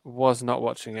him. Was not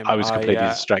watching him. I was completely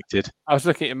distracted. I was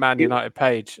looking at Man United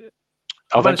page.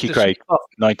 Oh, thank you, Craig.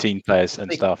 19 players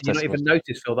and staff. You not even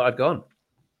noticed, Phil, that I'd gone.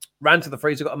 Ran to the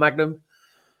freezer, got a Magnum,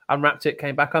 unwrapped it,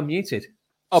 came back unmuted.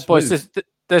 Oh, boys,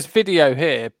 there's video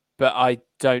here, but I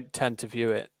don't tend to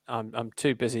view it. I'm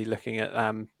too busy looking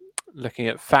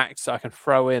at facts I can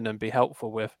throw in and be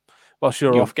helpful with whilst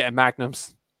you're off getting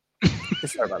Magnums.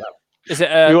 Sorry about that. Is it?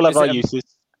 We all have our uses.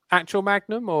 Actual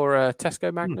Magnum or a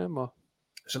Tesco Magnum? Or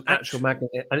it's an actual Magnum,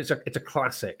 and it's a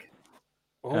classic.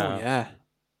 Oh yeah.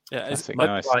 It's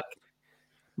nice.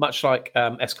 Much like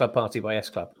S Club Party by S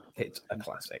Club. It's a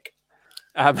classic.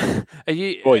 Are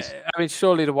you, boys? I mean,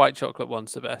 surely the white chocolate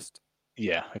one's the best.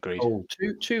 Yeah, agreed. Oh,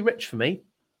 too rich for me.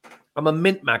 I'm a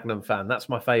mint Magnum fan. That's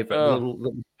my favourite.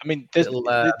 I mean, there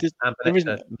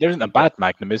isn't a bad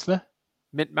Magnum, is there?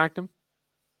 Mint Magnum?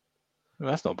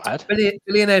 Well, that's not bad.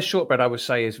 Billionaire's shortbread, I would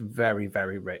say, is very,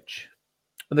 very rich.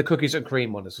 And the cookies and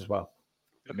cream one is as well.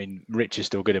 I mean, rich is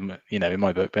still good in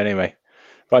my book. But anyway.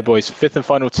 Right, boys, 5th and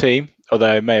final team,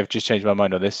 although I may have just changed my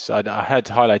mind on this. I had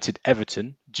highlighted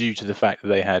Everton due to the fact that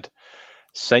they had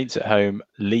Saints at home,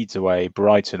 Leeds away,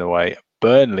 Brighton away,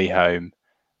 Burnley home,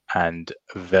 and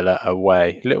Villa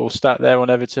away. Little stat there on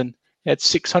Everton. He had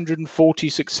 640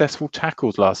 successful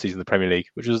tackles last season in the Premier League,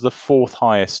 which was the 4th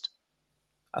highest.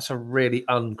 That's a really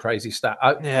uncrazy stat.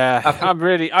 I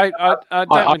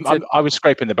was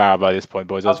scraping the barrel by this point,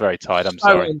 boys. I was very tired. I'm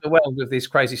sorry. Overwhelmed with these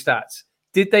crazy stats.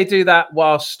 Did they do that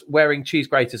whilst wearing cheese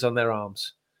graters on their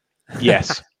arms?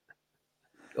 Yes.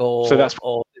 or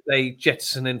did they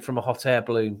jettison in from a hot air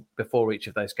balloon before each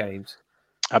of those games?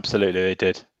 Absolutely, they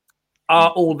did.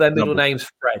 Are all their middle names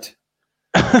Fred?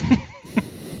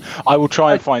 I will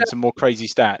try and find some more crazy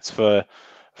stats for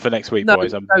next week,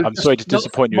 boys. I'm sorry to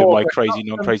disappoint you with my crazy,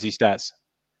 non-crazy stats.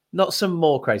 Not some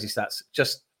more crazy stats.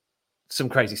 Just some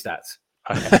crazy stats.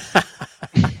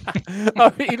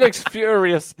 Oh, he looks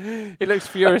furious. He looks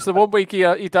furious. The 1 week he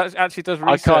actually does research.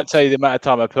 I can't tell you the amount of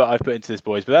time I've put into this,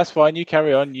 boys, but that's fine. You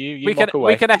carry on. You mock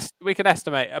away. We can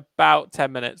estimate about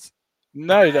 10 minutes.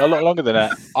 No, a lot longer than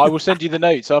that. I will send you the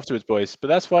notes afterwards, boys, but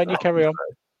that's fine. You carry on.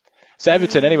 So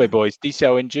Everton, anyway, boys.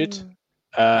 DCL injured.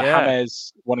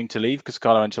 James wanting to leave because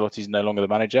Carlo Ancelotti is no longer the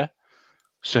manager.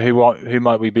 So who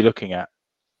might we be looking at?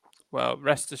 Well,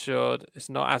 rest assured, it's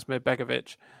not Asmir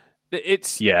Begovic.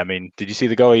 I mean, did you see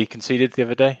the goal he conceded the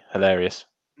other day? Hilarious.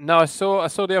 No, I saw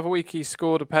the other week he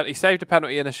scored a penalty. He saved a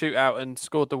penalty in a shootout and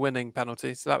scored the winning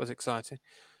penalty. So that was exciting.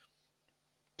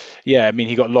 Yeah, I mean,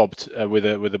 he got lobbed with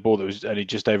a ball that was only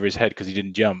just over his head because he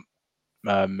didn't jump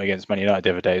against Man United the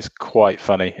other day. It's quite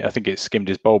funny. I think it skimmed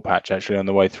his bowl patch actually on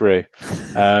the way through.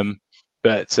 So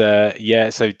as I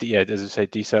say,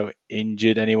 DCL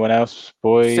injured. Anyone else,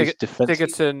 boys?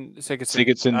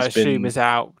 Sigurdsson, I assume is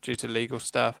out due to legal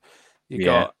stuff.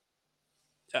 With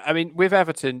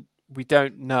Everton, we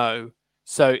don't know.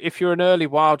 So if you're an early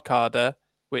wildcarder,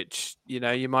 which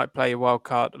you might play a wild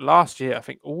card. Last year, I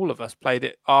think all of us played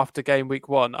it after game week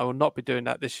 1. I will not be doing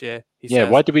that this year.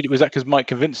 Why did we? Was that because Mike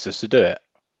convinced us to do it?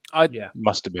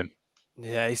 Must have been.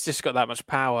 Yeah, he's just got that much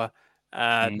power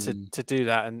to do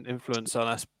that and influence on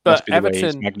us. But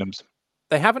Everton,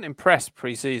 they haven't impressed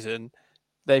pre-season.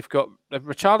 They've got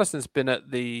Richarlison's been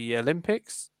at the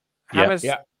Olympics. Hammers,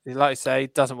 like I say,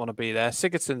 doesn't want to be there.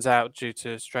 Sigurdsson's out due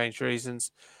to strange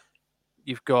reasons.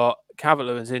 You've got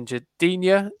Calvert-Lewin's injured.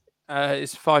 Digne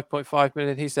is 5.5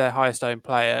 million. He's their highest owned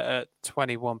player at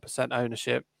 21%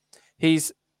 ownership.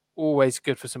 He's always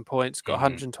good for some points. Got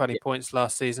 120 points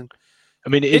last season. I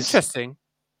mean, it interesting.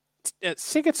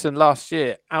 Sigurdsson last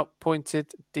year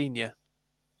outpointed Digne.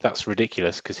 That's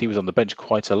ridiculous because he was on the bench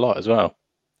quite a lot as well.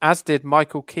 As did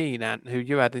Michael Keane, who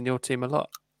you had in your team a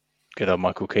lot. Good old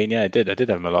Michael Keane. Yeah, I did have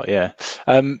him a lot. Yeah,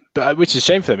 but which is a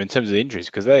shame for them in terms of the injuries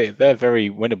because they're very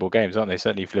winnable games, aren't they?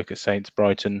 Certainly, if you look at Saints,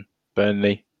 Brighton,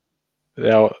 Burnley,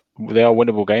 they are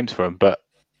winnable games for them. But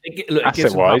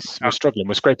asset-wise, we're struggling.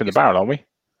 We're scraping the barrel, aren't we?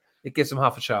 It gives them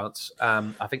half a chance.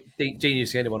 I think Genie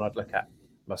is the only one I'd look at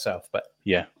myself. But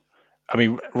yeah, I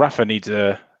mean, Rafa needs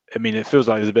it feels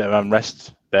like there's a bit of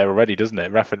unrest there already, doesn't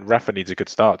it? Rafa needs a good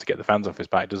start to get the fans off his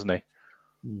back, doesn't he?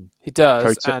 He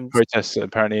does. Protests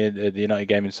apparently at the United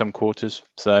game in some quarters.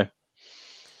 So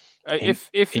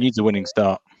if he needs a winning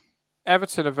start.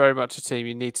 Everton are very much a team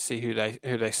you need to see who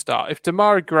they start. If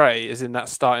Demarai Gray is in that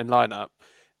starting lineup,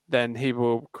 then he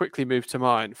will quickly move to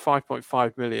mine.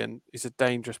 5.5 million. He's a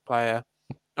dangerous player.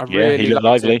 He looked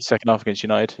lively second half against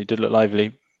United. He did look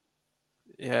lively.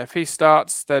 Yeah, if he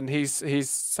starts, then he's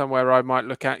somewhere I might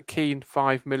look at. Keane,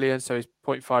 5 million, so he's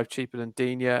 0.5 cheaper than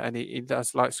Digne, and he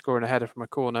does like scoring a header from a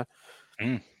corner.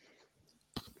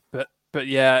 But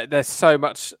yeah, there's so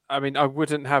much. I mean, I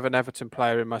wouldn't have an Everton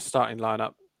player in my starting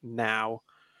lineup now,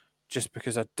 just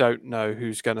because I don't know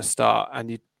who's going to start.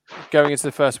 And going into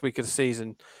the first week of the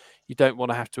season, you don't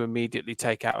want to have to immediately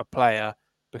take out a player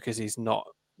because he's not,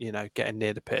 getting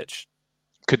near the pitch.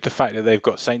 Could the fact that they've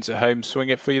got Saints at home swing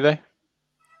it for you though?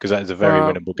 Because that is a very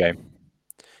winnable game.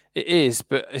 It is,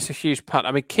 but it's a huge punt.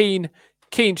 I mean, Keane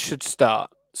should start.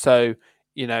 So,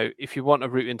 if you want a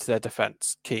route into their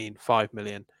defence, Keane, 5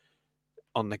 million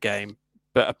on the game.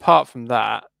 But apart from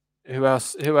that, who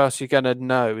else you're going to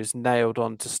know is nailed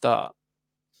on to start?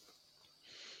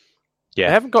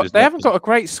 Yeah, they haven't got a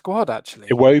great squad actually.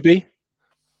 Iwobi?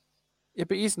 Yeah,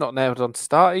 but he's not nailed on to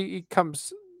start. He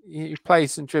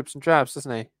plays and dribs and drabs,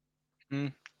 doesn't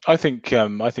he? I think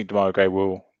Demarai Gray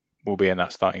will be in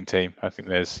that starting team. I think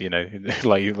there's,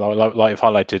 like you've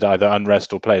highlighted, either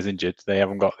unrest or players injured. They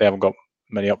haven't got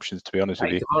many options, to be honest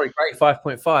with you. Demarai Gray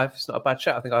 5.5. It's not a bad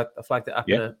chat. I think I flagged it up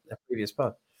in a previous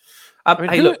pod. Who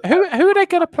are they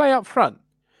going to play up front?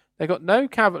 They got no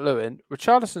Calvert-Lewin.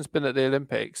 Richarlison's been at the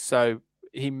Olympics, so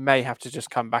he may have to just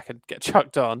come back and get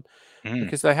chucked on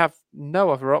because they have no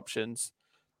other options.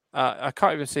 I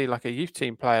can't even see like a youth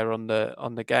team player on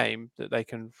the game that they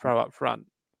can throw up front.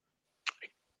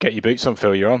 Get your boots on,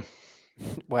 Phil. You're on.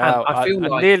 Wow, I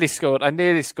nearly scored. I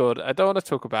don't want to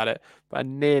talk about it, but I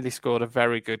nearly scored a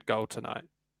very good goal tonight.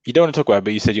 You don't want to talk about it,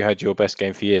 but you said you had your best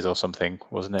game for years or something,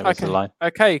 wasn't it? Was the line?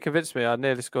 Okay, you convinced me. I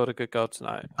nearly scored a good goal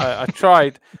tonight. I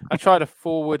tried a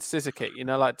forward scissor kick,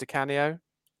 like Di Canio.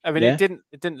 I mean, it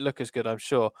didn't look as good, I'm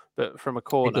sure, but from a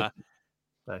corner.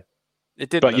 It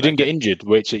didn't. But you didn't get injured,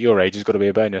 which at your age has got to be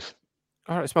a bonus.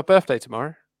 All right, it's my birthday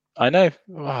tomorrow. I know.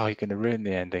 Oh, you're going to ruin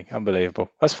the ending. Unbelievable.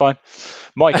 That's fine.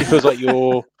 Mike, it feels like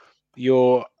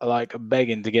you're like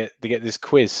begging to get this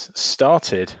quiz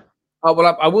started. Oh,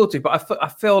 well, I will do, but I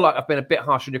feel like I've been a bit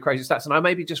harsh on your crazy stats, and I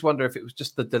maybe just wonder if it was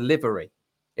just the delivery.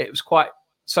 It was quite...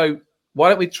 So why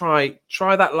don't we try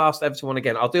that last Everton one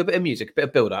again? I'll do a bit of music, a bit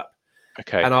of build-up.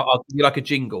 Okay. And I'll give you like a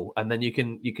jingle, and then you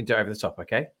can do it over the top,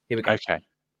 okay? Here we go. Okay.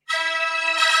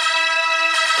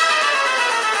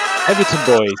 Everton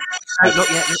boys. No,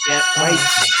 not yet. Wait.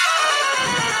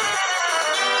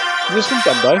 This from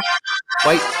Dumbo.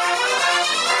 Wait.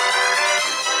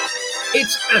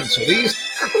 It's Anthony's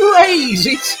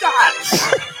crazy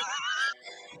stats.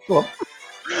 Go on.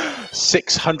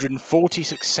 640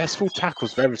 successful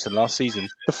tackles for Everton last season,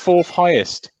 the 4th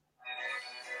highest.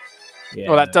 Yeah.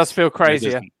 Well, that does feel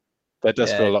crazier. That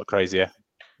does feel a lot crazier.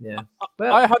 Yeah.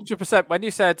 I 100%, when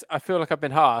you said I feel like I've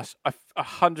been harsh, I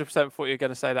 100% thought you were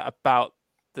going to say that about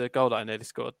the goal that I nearly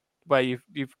scored, where you've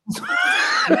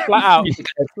flat out.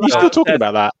 You're still talking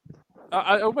about that?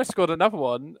 I almost scored another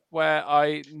one where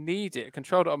I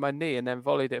controlled it on my knee and then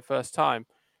volleyed it first time.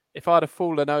 If I'd have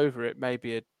fallen over it,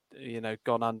 maybe it,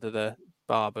 gone under the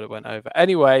bar, but it went over.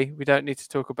 Anyway, we don't need to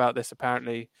talk about this.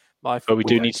 Apparently, but we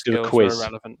do need to do a quiz.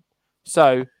 Irrelevant.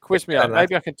 So, quiz me up.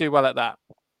 Maybe I can do well at that.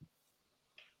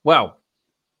 Well,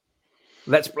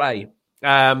 let's play. We're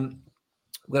going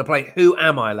to play Who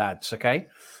Am I, lads? Okay.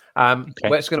 Where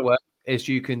it's going to work is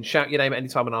you can shout your name at any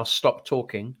time, and I'll stop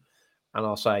talking, and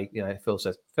I'll say, Phil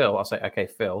says Phil. I'll say, okay,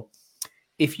 Phil.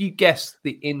 If you guess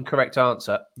the incorrect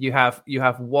answer, you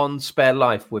have one spare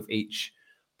life with each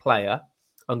player.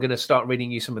 I'm going to start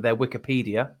reading you some of their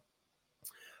Wikipedia.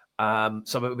 Some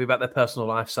of it will be about their personal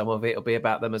life. Some of it will be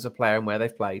about them as a player and where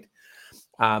they've played.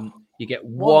 You get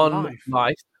one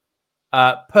life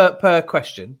per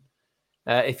question.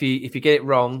 If you get it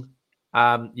wrong,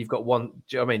 you've got one. Do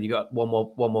you know what I mean? You got one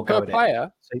more go per at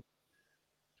player. it.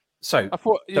 So I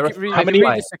thought how many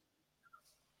players?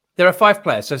 There are 5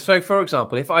 players. So for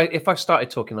example, if I started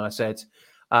talking and I said,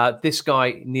 this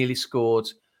guy nearly scored,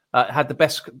 had the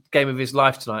best game of his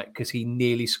life tonight because he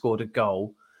nearly scored a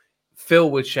goal,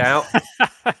 Phil would shout,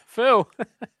 Phil.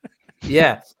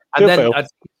 Yeah. And then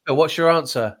what's your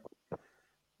answer?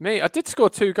 Me, I did score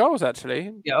 2 goals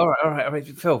actually. Yeah, all right. I mean,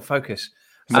 Phil, focus.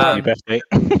 Your best mate.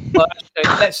 Well,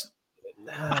 let's.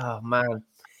 Oh man!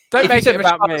 Don't make it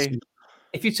about me.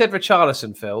 If you said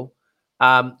Richarlison, Phil,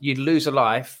 you'd lose a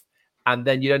life, and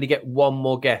then you'd only get one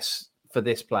more guess for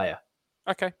this player.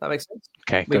 Okay, that makes sense.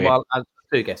 Okay. Meanwhile,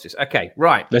 2 guesses. Okay,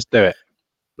 right. Let's do it.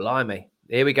 Blimey!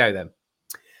 Here we go then.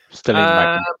 Still in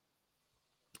the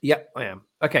Yep, I am.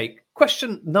 Okay.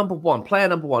 Question number 1. Player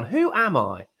number 1. Who am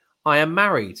I? I am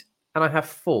married, and I have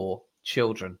 4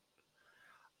 children.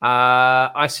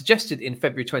 I suggested in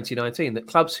February 2019 that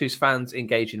clubs whose fans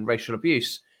engage in racial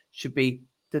abuse should be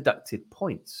deducted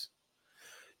points.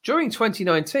 During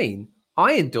 2019,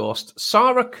 I endorsed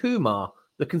Sarah Kumar,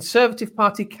 the Conservative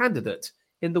Party candidate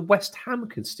in the West Ham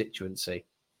constituency.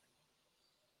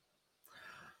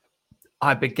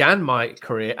 I began my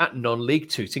career at non-league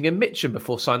Tooting and Mitcham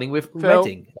before signing with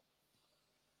Reading.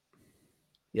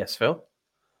 Yes, Phil?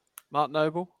 Mark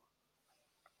Noble?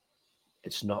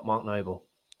 It's not Mark Noble.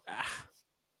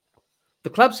 The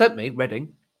club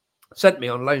Reading, sent me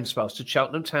on loan spells to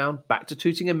Cheltenham Town, back to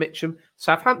Tooting and Mitcham,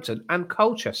 Southampton and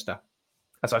Colchester,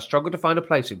 as I struggled to find a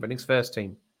place in Reading's first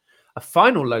team. A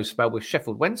final loan spell with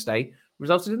Sheffield Wednesday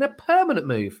resulted in a permanent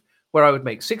move, where I would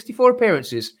make 64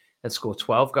 appearances and score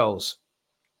 12 goals.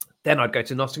 Then I'd go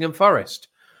to Nottingham Forest,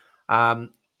 Phil.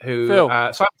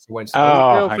 Wednesday.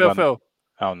 Phil.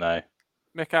 Oh, no.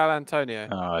 Mikel Antonio.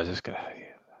 Oh, I was just going to...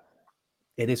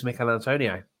 It is Mikel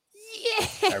Antonio. Yeah.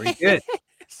 Very good.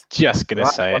 Just going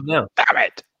to say it. Now. Damn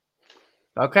it.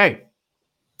 Okay.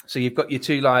 So you've got your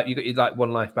 2 life. You've got your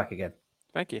 1 life back again.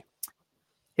 Thank you.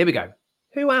 Here we go.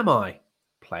 Who am I?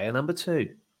 Player number 2.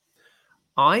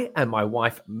 I and my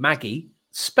wife Maggie,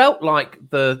 spelt like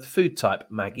the food type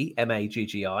Maggie,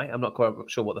 Maggi. I'm not quite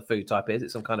sure what the food type is.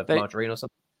 It's some kind of margarine or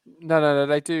something. No.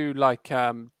 They do like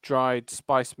dried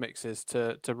spice mixes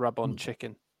to rub on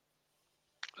chicken.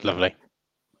 Lovely.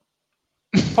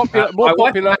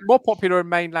 More popular in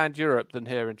mainland Europe than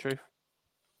here, in truth.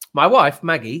 My wife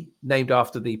Maggie, named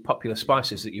after the popular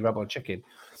spices that you rub on chicken,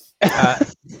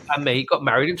 and me got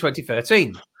married in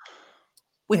 2013.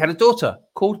 We had a daughter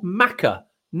called Makkah,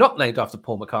 not named after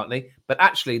Paul McCartney, but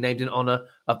actually named in honor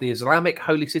of the Islamic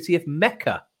holy city of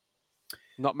Mecca.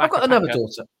 Not I've got another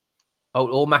daughter. Oh,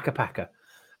 or Macapaka.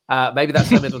 Maybe that's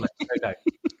her middle name. I don't know.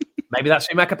 Maybe that's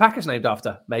who Macapaka's named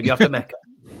after. Maybe after Mecca.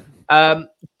 I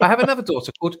have another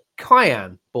daughter called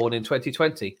Kyan, born in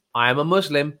 2020. I am a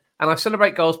Muslim, and I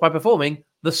celebrate goals by performing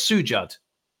the Sujud.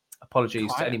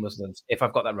 Apologies to any Muslims if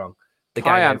I've got that wrong. The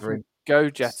Kyan gang over in Go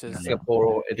Jetters. Singapore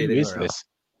or Who is this?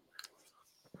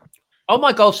 On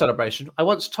my goal celebration, I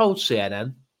once told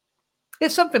CNN,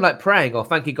 it's something like praying or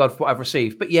thanking God for what I've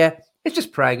received. But yeah, it's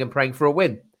just praying and praying for a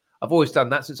win. I've always done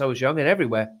that since I was young and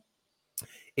everywhere.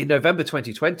 In November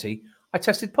 2020, I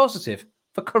tested positive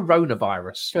for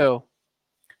coronavirus. Phil.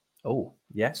 Oh,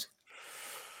 yes.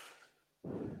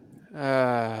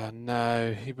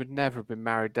 No, he would never have been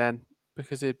married then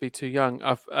because he'd be too young.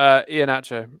 Ian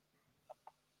Atcho.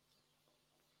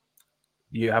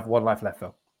 You have one life left,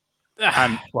 Phil.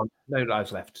 No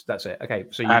lives left. That's it. Okay,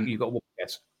 so you got one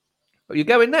guess. Are you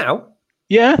going now?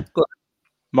 Yeah.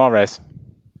 Mahrez.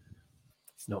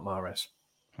 It's not Mahrez.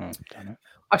 Oh, damn it.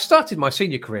 I started my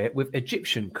senior career with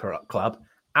Egyptian club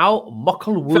Al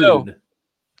Mokalwoon.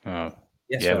 Oh,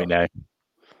 Yes, yeah, Phil. we know.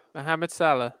 Mohamed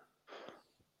Salah.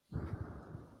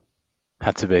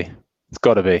 Had to be. It's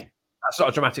got to be. That's not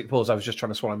a dramatic pause. I was just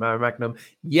trying to swallow my magnum.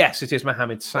 Yes, it is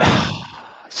Mohamed Salah.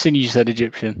 Soon you said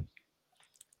Egyptian.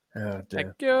 Oh,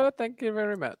 dear. Thank you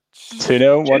very much.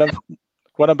 2-0.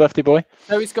 What a birthday boy.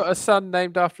 So he's got a son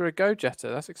named after a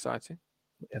go-jetter. That's exciting.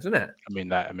 Isn't it? I mean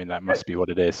that must be what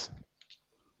it is.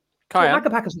 Kyan.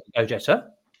 Macapaka's not a go-jetter.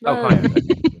 No. Oh, Kyan.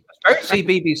 It's very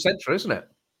CBB central, isn't it?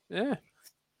 Yeah.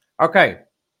 Okay.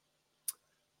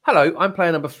 Hello, I'm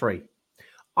player number 3.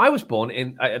 I was born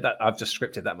in. I've just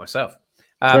scripted that myself.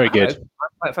 Very good.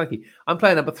 Thank you. I'm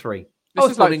player number 3.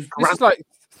 This is like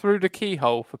through the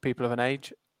keyhole for people of an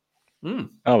age.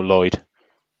 Oh, Lloyd.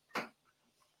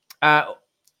 Well,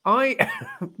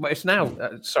 it's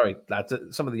now. Sorry, lads.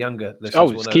 Some of the younger listeners. Oh,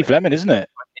 will it's know Keith that. Lemon, isn't it?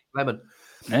 Lemon.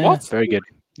 Yeah, What? Very good.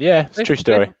 Yeah, it's a true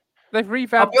story. They've I'll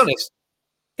revamped. be honest.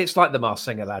 It's like the Masked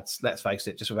Singer, lads. Let's face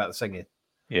it. Just without the singing.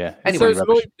 Yeah. Anyway,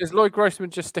 So is Lloyd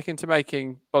Grossman just sticking to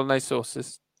making bolognese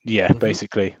sauces? Yeah,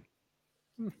 basically.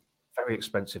 very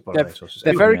expensive bolognese sauces.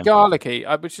 They're Anyway, very garlicky,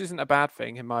 which isn't a bad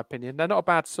thing in my opinion. They're not a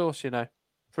bad sauce,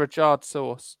 for a jarred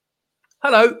sauce.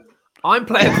 hello, I'm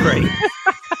player 3.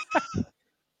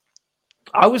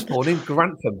 I was born in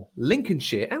Grantham,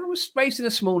 Lincolnshire, and I was raised in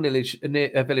a small village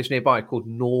nearby called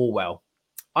Norwell.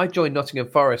 I joined Nottingham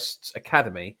Forest's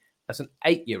academy as an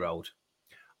 8-year-old.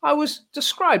 I was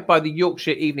described by the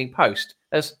Yorkshire Evening Post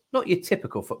as not your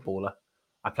typical footballer.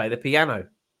 I play the piano,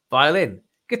 violin,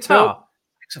 guitar,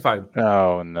 saxophone.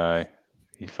 Oh no,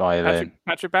 you violin.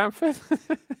 Patrick Bamford.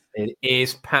 It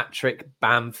is Patrick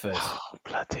Bamford. Oh,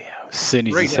 bloody hell! As soon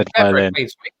as you Read said it, Everett, violin,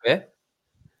 please, speak there.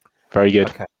 very good.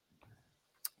 Okay.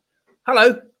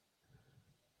 Hello,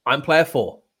 I'm player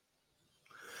 4.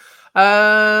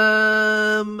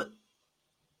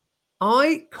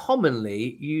 I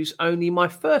commonly use only my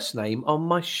first name on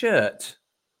my shirt.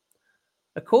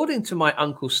 According to my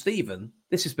uncle Stephen,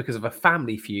 this is because of a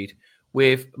family feud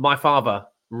with my father,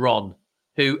 Ron,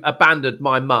 who abandoned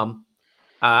my mum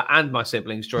and my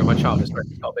siblings during my childhood.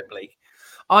 It's got a bit bleak.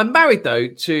 I'm married, though,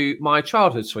 to my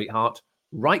childhood sweetheart,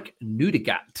 Reich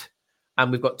Nudegat.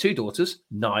 And we've got 2 daughters,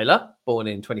 Nyla, born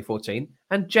in 2014,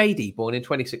 and JD, born in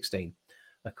 2016.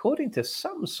 According to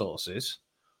some sources,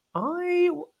 I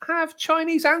have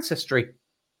Chinese ancestry.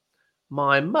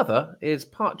 My mother is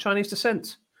part Chinese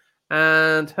descent,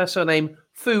 and her surname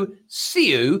Fu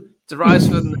Siu derives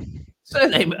from the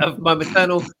surname of my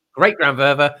maternal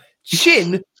great-grandmother,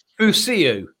 Chin Fu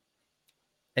Siu.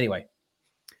 Anyway,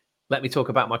 let me talk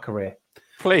about my career.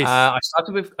 Please. I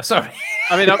started with. Sorry.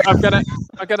 I mean, I'm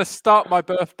gonna start my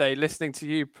birthday listening to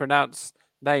you pronounce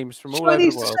names from all over the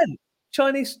world.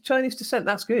 Chinese descent.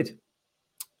 That's good.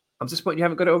 I'm disappointed you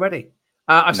haven't got it already.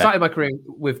 I started my career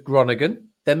with Groningen,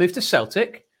 then moved to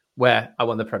Celtic, where I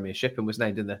won the Premiership and was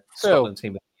named in the Scotland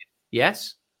team.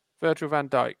 Yes, Virgil van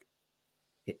Dijk.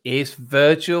 it is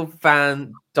Virgil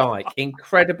van Dijk.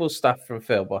 Incredible stuff from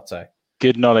Phil Botto.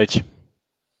 Good knowledge.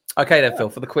 Okay, then, Phil,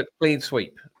 for the quick clean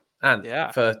sweep and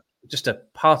for just a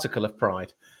particle of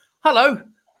pride. Hello,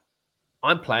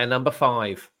 I'm player number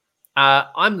 5.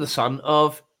 I'm the son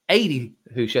of Adi,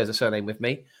 who shares a surname with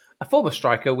me, a former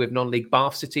striker with non-league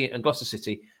Bath City and Gloucester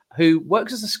City, who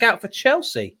works as a scout for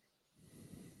Chelsea.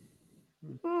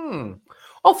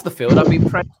 Off the field, I've been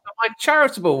praised for my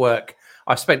charitable work.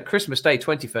 I spent Christmas Day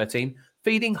 2013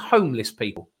 feeding homeless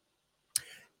people.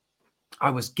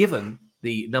 I was given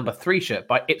the number 3 shirt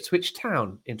by Ipswich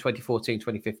Town in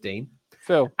 2014-2015.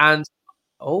 Phil. And,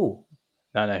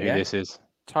 I know who this is.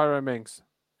 Tyrone Mings.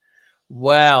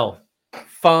 Well,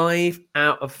 5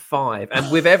 out of 5.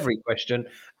 And with every question,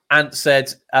 Ant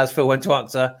said, as Phil went to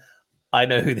answer, I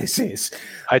know who this is.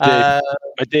 I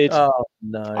did. Oh,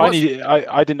 no.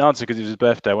 I didn't answer because it was his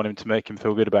birthday. I wanted him to make him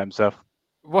feel good about himself.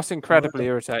 What's incredibly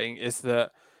irritating is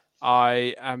that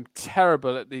I am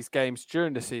terrible at these games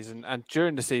during the season. And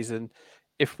during the season,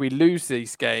 if we lose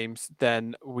these games,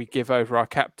 then we give over our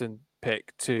captain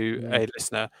pick to a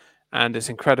listener. and it's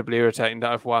incredibly irritating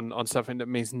that I've won on something that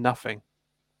means nothing.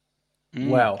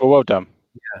 Well done.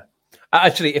 Yeah.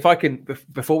 Actually, if I can,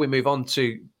 before we move on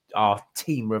to our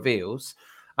team reveals,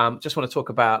 just want to talk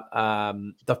about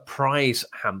the prize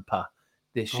hamper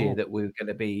this year that we're going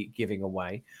to be giving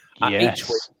away. Yes. Each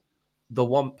week, the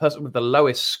one person with the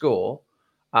lowest score,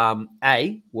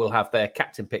 will have their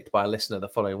captain picked by a listener the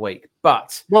following week.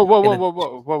 But whoa.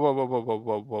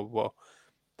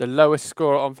 The lowest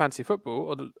score on fantasy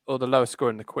football, or the lowest score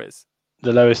in the quiz?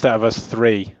 The lowest out of us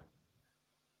three.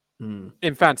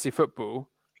 In fantasy football.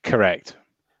 Correct.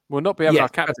 We'll not be having our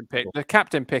captain pick. The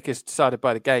captain pick is decided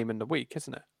by the game in the week,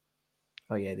 isn't it?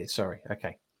 Oh, yeah, it is. Sorry.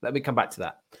 Okay. Let me come back to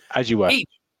that. As you were.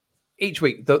 Each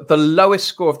week, the lowest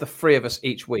score of the three of us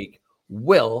each week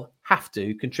will have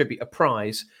to contribute a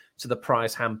prize to the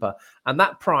prize hamper. And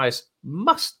that prize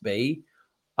must be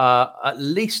at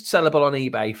least sellable on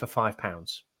eBay for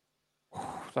 £5.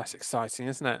 That's exciting,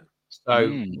 isn't it?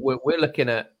 So we're looking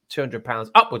at £200,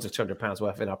 upwards of £200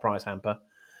 worth in our prize hamper.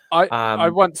 I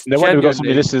once no wonder we've got so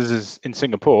many listeners in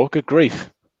Singapore. Good grief!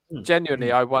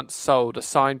 Genuinely, I once sold a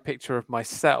signed picture of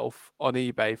myself on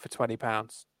eBay for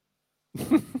 £20.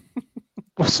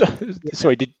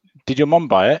 Sorry, did your mum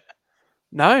buy it?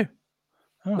 No,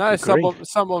 Oh, no, good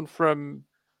someone from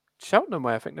Cheltenham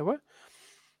way, I think they were.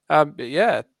 But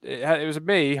yeah, it was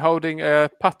me holding a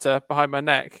putter behind my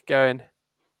neck, waving.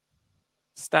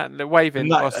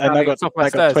 And I got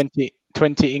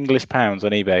 20 English pounds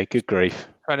on eBay. Good grief.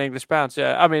 20 English pounds,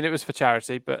 yeah. I mean, it was for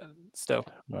charity, but still.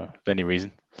 Well, for any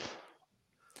reason.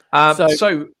 I don't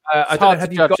know,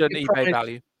 have you got an eBay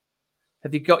value?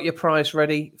 Have you got your prize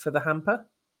ready for the hamper?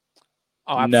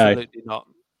 Oh, absolutely not.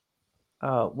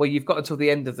 Well, you've got until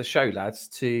the end of the show, lads,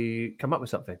 to come up with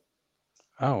something.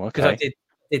 Oh, okay. Because I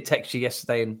did text you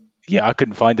yesterday, and I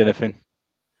couldn't find anything.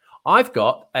 I've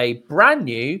got a brand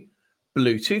new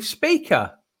Bluetooth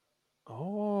speaker.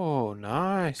 Oh,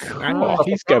 nice. Oh,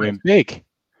 he's going big.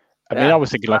 I mean, I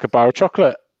was thinking like a bar of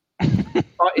chocolate.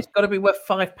 It's got to be worth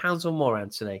 £5 or more,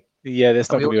 Anthony. Yeah,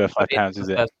 that's not going to be worth £5, is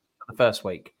it? The first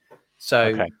week.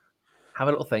 So have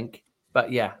a little think.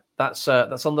 But yeah, that's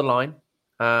on the line.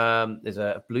 There's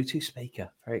a Bluetooth speaker.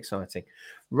 Very exciting.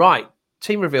 Right,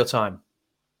 team reveal time.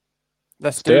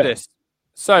 Let's do this.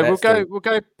 So we'll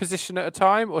go position at a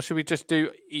time, or should we just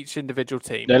do each individual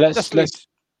team? No, let's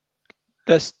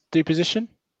do position.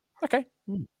 Okay.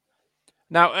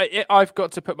 Now I've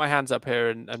got to put my hands up here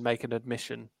and make an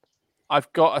admission.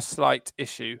 I've got a slight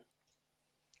issue.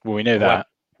 Well, we know that.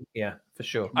 Yeah, for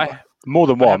sure. More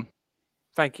than one.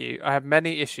 Thank you. I have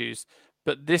many issues,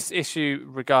 but this issue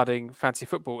regarding fantasy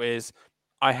football is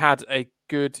I had a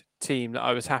good team that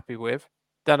I was happy with.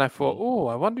 Then I thought,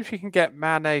 I wonder if you can get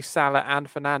Mane, Salah,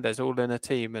 and Fernandes all in a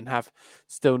team and have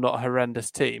still not a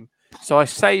horrendous team. So I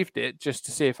saved it just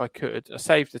to see if I could. I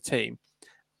saved the team,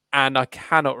 and I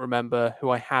cannot remember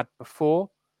who I had before.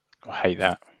 I hate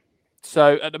that.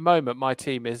 So at the moment, my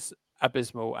team is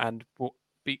abysmal and will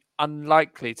be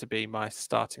unlikely to be my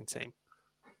starting team.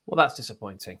 Well, that's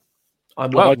disappointing.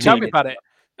 Tell me about it.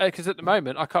 Because at the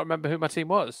moment, I can't remember who my team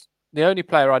was. The only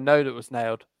player I know that was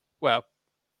nailed, we'll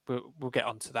get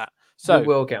onto that. So we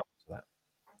will get onto that.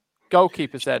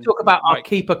 Goalkeepers then. Talk about our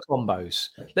keeper combos.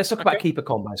 Let's talk about keeper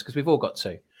combos because we've all got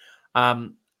two.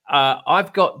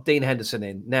 I've got Dean Henderson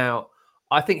in. Now,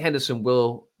 I think Henderson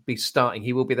will be starting.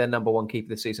 He will be their number one keeper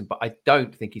this season, but I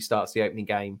don't think he starts the opening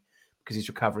game because he's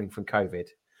recovering from COVID.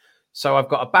 So I've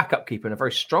got a backup keeper and a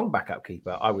very strong backup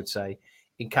keeper, I would say,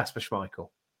 in Kasper Schmeichel.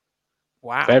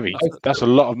 Wow. That's a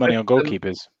lot of money on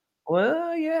goalkeepers.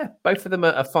 Well, yeah. Both of them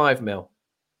are 5 mil.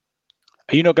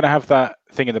 Are you not going to have that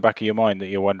thing in the back of your mind that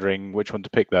you're wondering which one to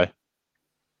pick, though?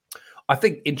 I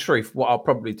think, in truth, what I'll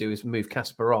probably do is move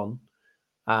Kasper on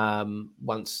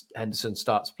once Henderson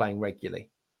starts playing regularly.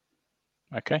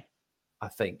 Okay. I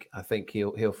think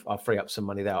I'll free up some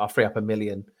money there. I'll free up $1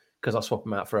 million because I'll swap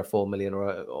him out for a 4 million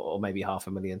or maybe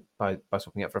 $500,000 by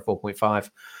swapping out for a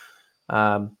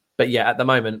 4.5. But yeah, at the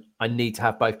moment, I need to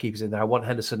have both keepers in there. I want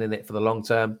Henderson in it for the long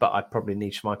term, but I probably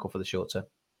need Schmeichel for the short term.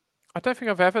 I don't think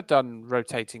I've ever done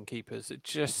rotating keepers. It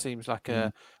just seems like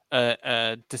a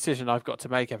decision I've got to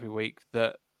make every week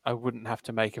that I wouldn't have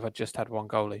to make if I just had one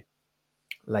goalie.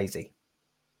 Lazy.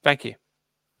 Thank you.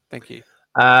 Go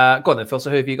on then, Phil.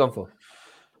 So who have you gone for?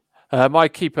 My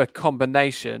keeper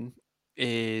combination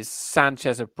is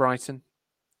Sanchez of Brighton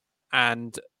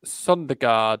and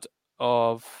Sondergaard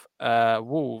of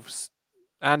Wolves.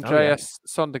 Andreas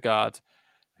Sondergaard,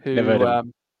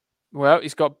 who,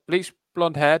 he's got bleached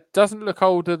blonde hair, doesn't look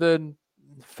older than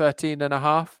 13 and a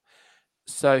half.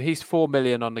 So he's 4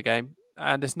 million on the game.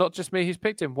 and it's not just me who's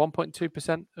picked him.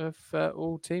 1.2% of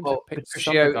all teams have picked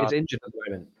Patricio Sondergaard. is injured at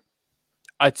the moment.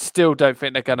 I still don't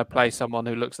think they're going to play someone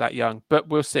who looks that young, but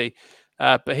we'll see.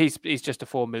 But he's just a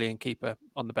 4 million keeper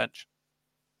on the bench.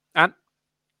 And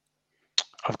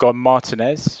I've got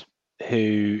Martinez,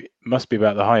 who must be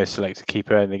about the highest selected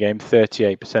keeper in the game,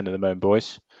 38% at the moment,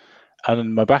 boys.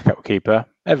 And my backup keeper,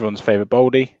 everyone's favourite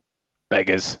Baldy,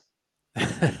 Beggars.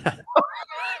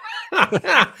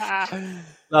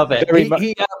 Love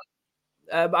it.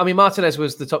 I mean, Martinez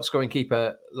was the top scoring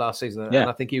keeper last season, and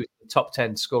I think he was the top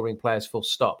 10 scoring players full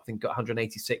stop. I think got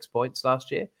 186 points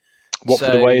last year.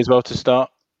 Watford away as well to start.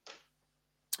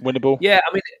 Winnable. Yeah,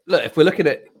 I mean, look, if we're looking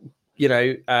at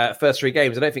first 3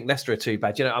 games, I don't think Leicester are too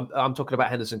bad. I'm talking about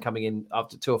Henderson coming in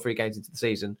after 2 or 3 games into the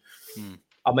season.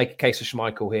 I'll make a case for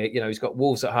Schmeichel here. He's got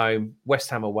Wolves at home, West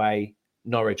Ham away,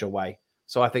 Norwich away.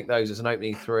 So I think those as an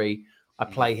opening 3. I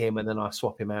play him and then I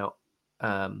swap him out.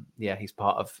 He's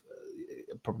part of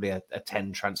probably a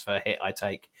 10 transfer hit I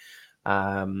take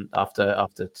after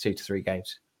 2 to 3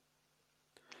 games.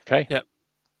 Okay. Yep.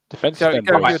 Defense.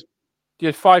 You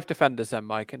had 5 defenders then,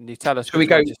 Mike, and you tell us. Should we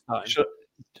go?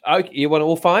 You want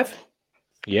all 5?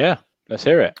 Yeah, let's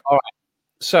hear it. All right.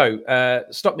 So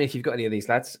stop me if you've got any of these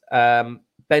lads. Ben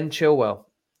Chilwell.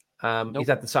 Nope. He's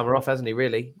had the summer off, hasn't he?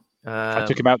 Really? I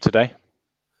took him out today.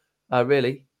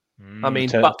 Really? I mean,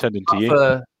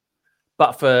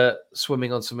 but for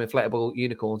swimming on some inflatable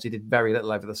unicorns, he did very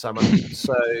little over the summer.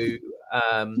 So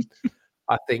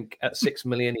I think at 6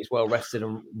 million, he's well rested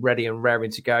and ready and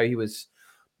raring to go. He was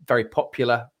very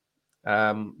popular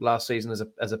last season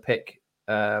as a pick.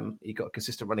 He got a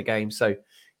consistent run of games. So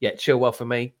yeah, Chilwell for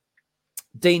me.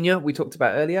 Digne, we talked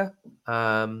about earlier.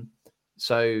 I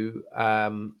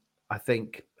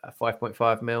think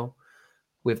 5.5 mil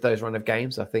with those run of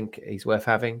games. I think he's worth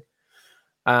having.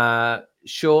 Luke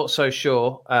Shaw.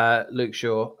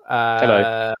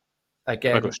 Hello.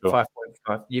 Again,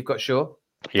 5.5. You've got Shaw?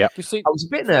 Yeah. I was a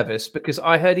bit nervous because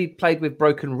I heard he played with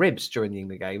broken ribs during the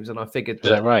England games, and I figured Is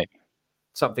that right?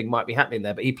 Something might be happening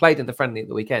there. But he played in the friendly at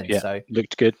the weekend. Yeah, so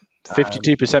looked good.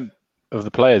 52% of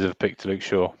the players have picked Luke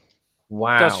Shaw.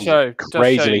 Wow. Does show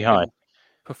crazily high.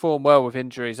 Perform well with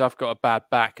injuries. I've got a bad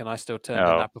back, and I still turned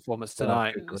in that performance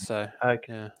tonight. So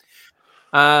okay.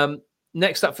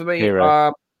 Next up for me,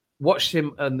 watched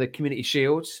him on the Community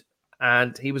Shield,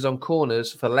 and he was on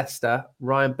corners for Leicester.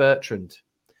 Ryan Bertrand,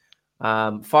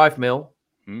 5 mil.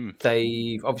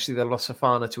 They lost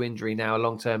Fofana to injury now, a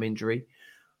long-term injury.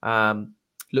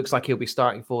 Looks like he'll be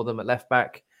starting for them at left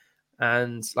back,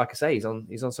 and like I say, he's on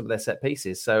some of their set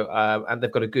pieces. So and they've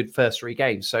got a good first 3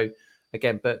 games. So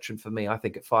again, Bertrand for me, I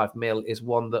think at 5 mil is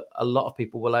one that a lot of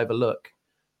people will overlook,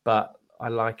 but I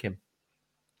like him.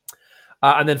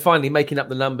 And then finally, making up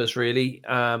the numbers, really,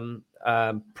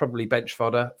 probably bench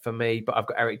fodder for me, but I've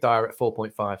got Eric Dyer at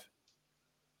 4.5.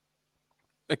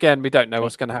 Again, we don't know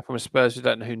what's going to happen with Spurs. We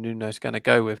don't know who Nuno's going to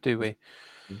go with, do we?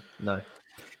 No.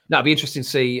 It'd be interesting to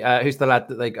see who's the lad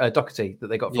that they Doherty that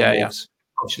they got from Wolves.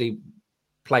 Actually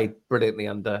played brilliantly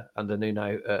under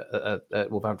Nuno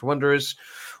at Wolverhampton Wanderers.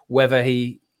 Whether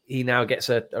he now gets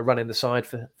a run in the side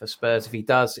for Spurs. If he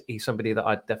does, he's somebody that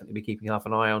I'd definitely be keeping half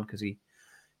an eye on because he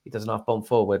does enough bomb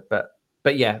forward. But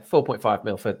yeah, 4.5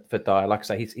 mil for Dyer. Like I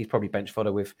say, he's probably bench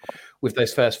fodder with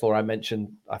those first 4 I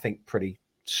mentioned. I think pretty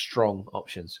strong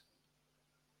options.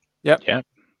 Yep. Yeah.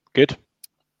 Good.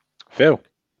 Phil,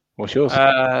 what's yours?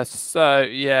 So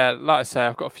yeah, like I say,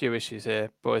 I've got a few issues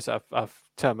here, boys. I've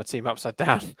turned my team upside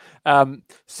down. I've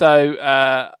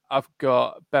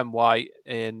got Ben White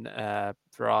in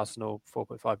for Arsenal,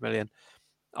 4.5 million.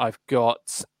 I've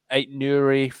got 8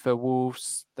 Nuri for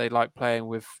Wolves. They like playing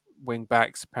with wing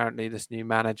backs. Apparently, this new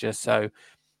manager, so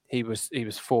he was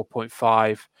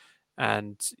 4.5,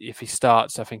 and if he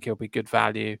starts, I think he'll be good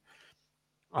value.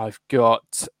 I've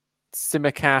got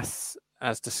Tsimikas,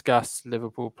 as discussed,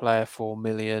 Liverpool player, 4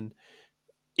 million.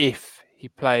 If he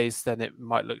plays, then it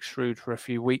might look shrewd for a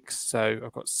few weeks. So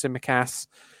I've got Tsimikas.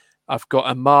 I've got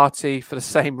Amati for the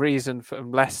same reason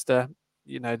from Leicester.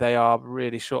 They are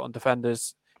really short on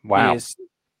defenders. Wow.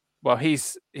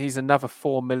 He's another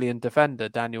 4 million defender,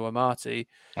 Daniel Amati.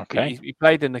 Okay. He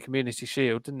played in the Community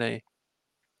Shield, didn't he?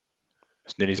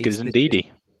 It's nearly as good as Ndidi.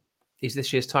 He's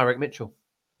this year's Tyreek Mitchell.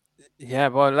 Yeah,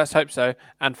 well, let's hope so.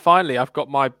 And finally, I've got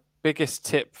my biggest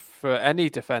tip for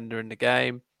any defender in the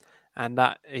game, and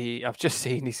that I've just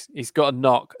seen he's got a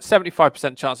knock,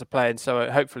 75% chance of playing, so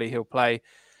hopefully he'll play.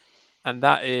 And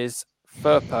that is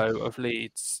Firpo of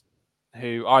Leeds,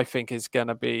 who I think is going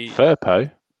to be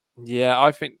Firpo. Yeah,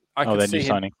 I think I can see him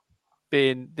signing.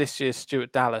 being this year's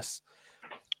Stuart Dallas.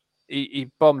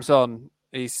 He bombs on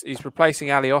He's replacing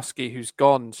Alioski, who's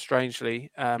gone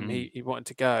strangely. He wanted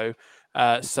to go.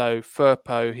 So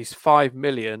Firpo, he's 5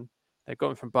 million. They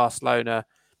got him from Barcelona.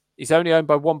 He's only owned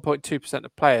by 1.2%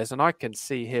 of players, and I can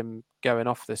see him going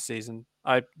off this season.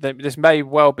 This may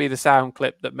well be the sound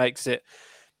clip that makes it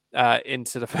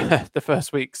into the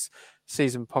first week's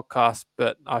season podcast,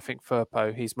 but I think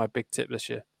Firpo, he's my big tip this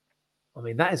year. I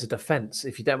mean, that is a defence,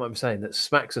 if you don't mind me saying, that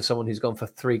smacks of someone who's gone for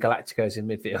 3 Galacticos in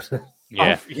midfield.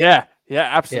 Yeah,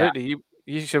 absolutely. Yeah.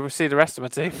 You should see the rest of my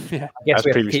team. Yeah, I guess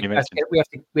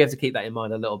we have to keep that in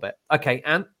mind a little bit. Okay,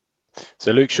 Ant.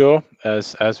 So Luke Shaw,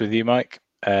 as with you, Mike.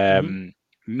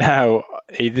 Now,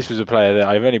 this was a player that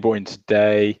I've only bought in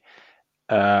today.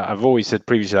 I've always said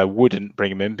previously I wouldn't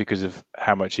bring him in because of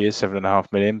how much he is,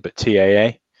 7.5 million, but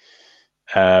TAA,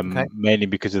 mainly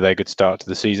because of their good start to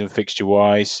the season,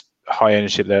 fixture-wise, high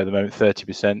ownership there at the moment,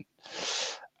 30%.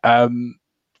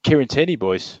 Kieran Tierney,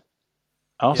 boys,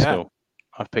 Arsenal. Yeah.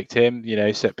 I've picked him,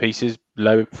 set pieces,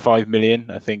 low 5 million,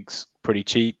 I think's pretty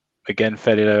cheap. Again,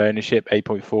 fairly low ownership,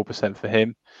 8.4% for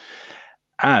him.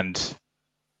 And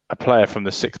a player from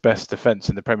the 6th best defence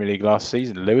in the Premier League last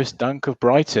season, Lewis Dunk of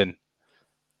Brighton.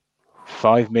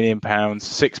 £5 million,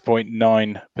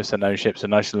 6.9% ownership, so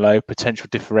nice and low. Potential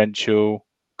differential,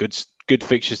 good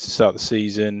fixtures to start the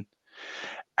season.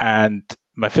 And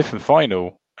my 5th and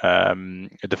final, a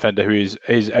defender who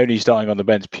is only starting on the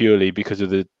bench purely because of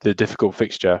the difficult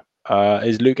fixture,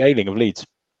 is Luke Ayling of Leeds,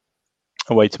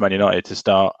 away to Man United to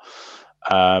start.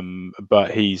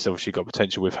 But he's obviously got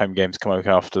potential with home games coming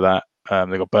after that.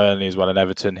 They've got Burnley as well and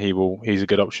Everton. He's a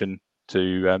good option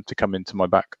to come into my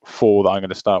back 4 that I'm going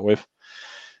to start with.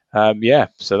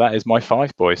 So that is my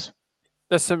 5, boys.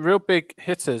 There's some real big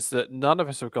hitters that none of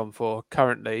us have gone for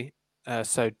currently.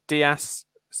 So Diaz,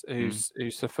 who's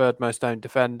the 3rd most owned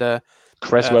defender.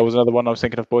 Creswell was another one I was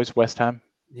thinking of, boys. West Ham.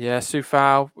 Yeah,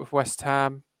 Soufal with West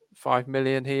Ham, 5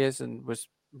 million he is, and was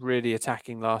really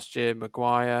attacking last year.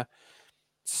 Maguire,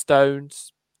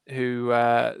 Stones, who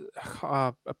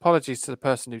apologies to the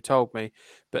person who told me,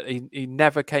 but he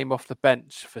never came off the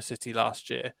bench for City last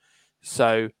year.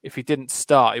 So if he didn't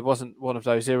start, he wasn't one of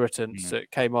those irritants that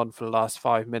came on for the last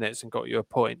 5 minutes and got you a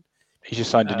point. He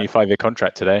just signed a new 5-year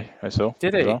contract today, I saw.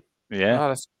 Did he? Well.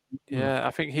 Yeah.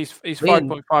 I think he's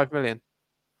 5.5 million.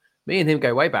 Me and him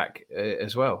go way back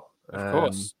as well. Of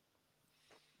course.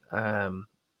 I mean,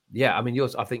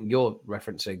 I think you're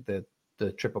referencing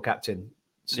the triple captain.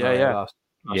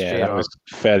 Last year. That was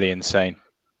fairly insane.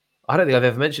 I don't think I've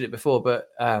ever mentioned it before, but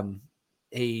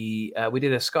we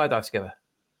did a skydive together.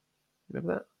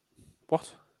 Remember that?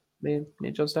 What? Me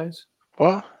and John Stones.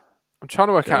 What? I'm trying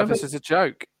to work out if this is a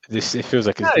joke. It feels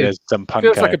like there's some pun. It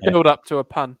feels like a build up to a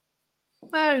pun.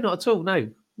 No, not at all. No.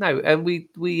 And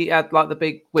we had like the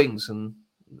big wings and.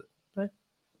 No?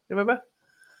 Remember?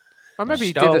 Or maybe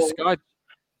he did a sky.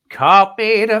 Caught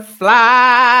me to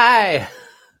fly.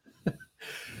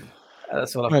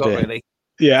 That's all I've got, really.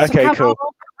 Yeah. Okay. Cool.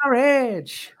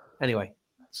 Courage. Anyway,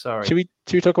 sorry. Should we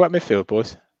talk about midfield,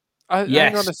 boys?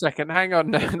 Yes. Hang on a second. Hang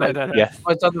on. No. Yeah. Have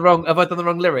I done the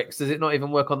wrong lyrics? Does it not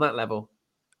even work on that level?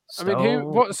 I mean,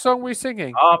 what song were we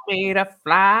singing? Caught me to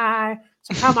fly.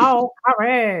 So come on,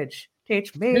 courage.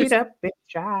 Teach me to be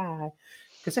shy.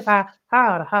 Because if I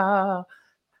had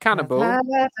Cannibal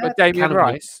by Damien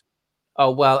Rice.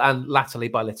 Oh, well, and latterly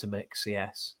by Little Mix,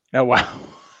 yes. Oh, wow.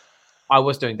 I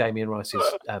was doing Damien Rice's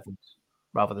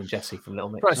rather than Jesse from Little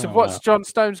Mix. Right, so what's John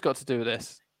Stones got to do with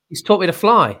this? He's taught me to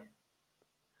fly.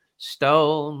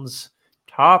 Stones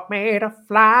taught me to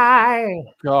fly.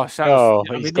 Gosh,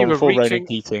 he's gone full Ronan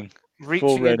Keating.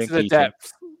 Reaching into the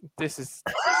depths. This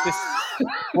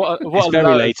what it's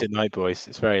very late at night, boys.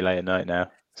 It's very late at night now.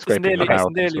 It's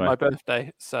nearly my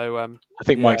birthday, so I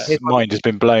think Mike's mind has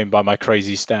been blown by my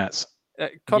crazy stats.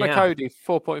 Connor Cody,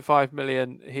 4.5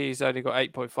 million. He's only got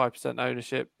 8.5%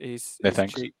 ownership. He's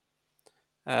cheap.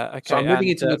 Okay, so I'm moving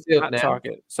into midfield now.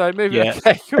 Target. So moving.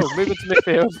 Okay, cool. Moving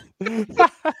to midfield.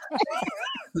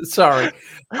 Sorry,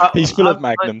 he's full of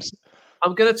magnums.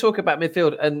 I'm going to talk about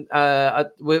midfield, and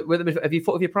we're the midfield. Have you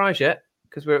thought of your prize yet?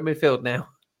 Because we're at midfield now.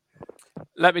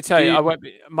 Let me tell you, I won't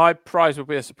be. My prize will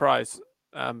be a surprise.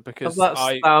 Because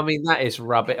I mean, that is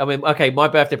rubbish. I mean, okay, my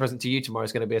birthday present to you tomorrow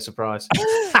is going to be a surprise.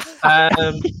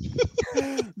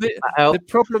 The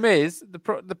problem is the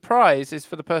prize is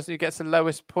for the person who gets the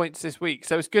lowest points this week.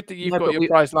 So it's good that you've got your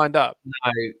prize lined up.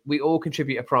 No, we all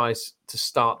contribute a prize to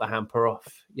start the hamper off.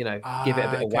 Give it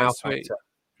a bit of wow factor.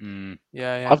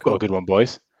 Yeah. I've got a good one,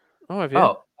 boys. Oh, have you?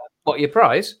 Oh, what, your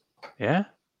prize? Yeah.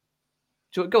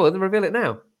 Go on, reveal it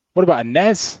now. What about a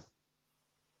Nez?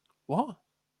 What?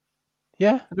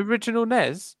 Yeah. An original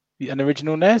Nez? An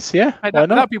original NES, yeah. Hey, Why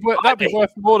not? that'd be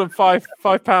worth more than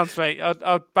 £5, mate.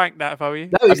 I'd bank that if I were you.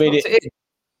 No, I it's mean, not it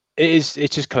is.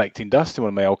 It's just collecting dust in one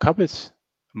of my old cupboards.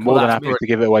 I'm more than that's happy brilliant. to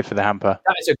give it away for the hamper.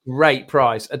 That is a great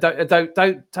prize. Don't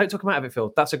talk him out of it,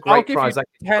 Phil. That's a I'll great give prize.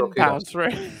 you £10 for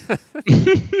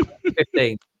it.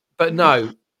 15, but no,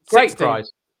 great 16.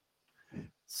 prize.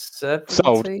 17?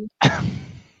 Sold.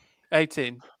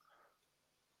 18.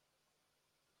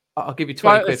 I'll give you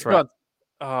 20 quid It's for it. gone.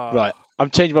 Oh. Right, I'm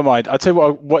changing my mind. I'll tell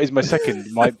you what is my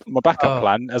second, my backup Oh.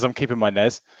 plan as I'm keeping my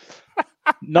NES.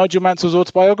 Nigel Mansell's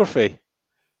autobiography.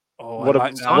 Oh, What I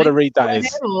like that. a read that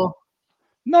is.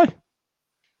 No,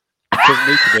 doesn't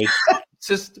need to be.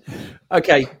 Just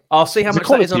okay. I'll see how It's a much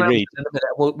that is on quality Amazon in a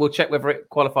minute. We'll check whether it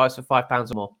qualifies for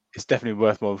 £5 or more. It's definitely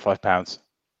worth more than £5.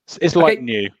 It's like Okay.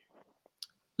 new.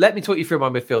 Let me talk you through my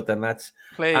midfield then, lads.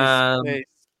 Please, I've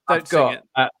don't sing got,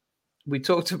 it. we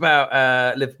talked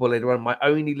about Liverpool later on. My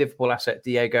only Liverpool asset,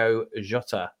 Diego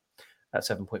Jota, at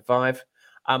 7.5.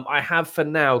 I have for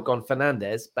now gone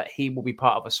Fernandes, but he will be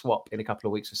part of a swap in a couple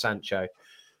of weeks for Sancho.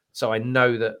 So I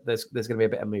know that there's going to be a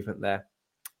bit of movement there.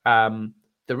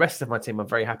 The rest of my team I'm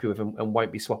very happy with and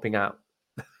won't be swapping out,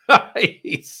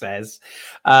 he says.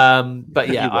 But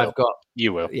yeah, I've got...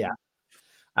 You will. Yeah.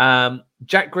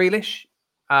 Jack Grealish,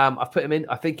 I've put him in.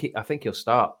 I think he'll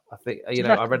start. I think I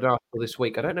read an article this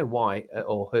week. I don't know why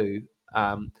or who,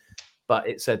 but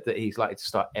it said that he's likely to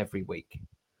start every week.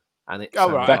 And it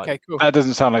Oh, right. Okay, cool. That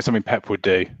doesn't sound like something Pep would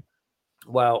do.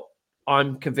 Well,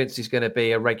 I'm convinced he's going to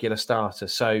be a regular starter,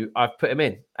 so I've put him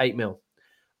in 8 mil.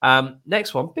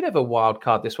 Next one, bit of a wild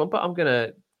card this one, but I'm going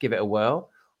to give it a whirl.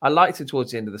 I liked it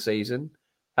towards the end of the season.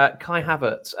 Kai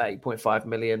Havertz at 8.5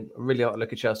 million. Really like to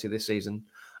look at Chelsea this season.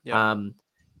 Yeah.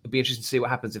 It'd be interesting to see what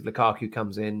happens if Lukaku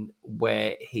comes in,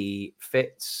 where he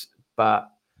fits.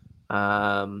 But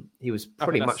he was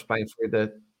pretty much playing through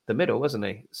the middle, wasn't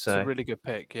he? So it's a really good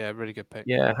pick. Yeah, really good pick.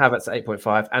 Yeah, Havertz at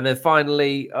 8.5. And then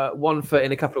finally, one for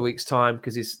in a couple of weeks' time,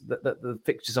 because the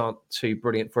fixtures aren't too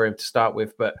brilliant for him to start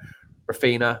with, but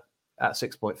Rafinha at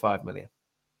 6.5 million.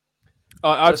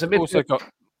 I've also got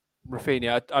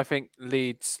Rafinha. I think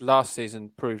Leeds last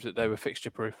season proved that they were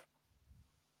fixture-proof.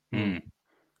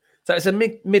 So it's a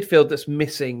midfield that's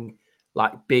missing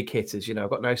like big hitters. I've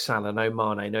got no Salah, no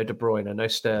Mane, no De Bruyne, no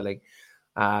Sterling.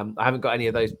 I haven't got any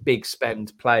of those big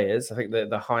spend players. I think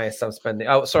the highest I'm spending.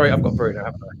 Oh, sorry, I've got Bruno,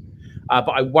 haven't I?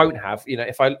 But I won't have.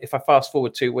 If I fast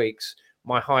forward 2 weeks,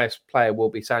 my highest player will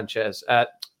be Sancho.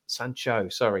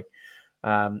 Sorry,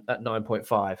 at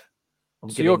 9.5.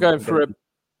 So you're going for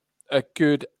a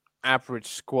good average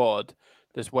squad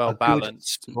that's well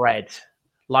balanced, spread,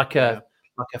 like a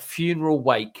funeral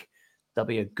wake. There'll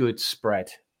be a good spread.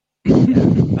 I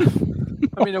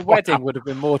mean, a wedding would have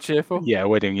been more cheerful. Yeah, a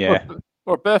wedding, yeah.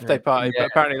 Or a birthday party, but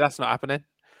apparently that's not happening.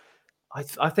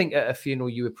 I think at a funeral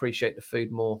you appreciate the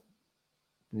food more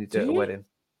than you do at a wedding.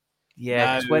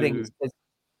 Yeah, because weddings.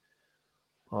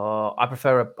 I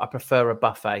prefer a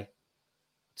buffet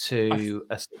to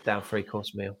a sit down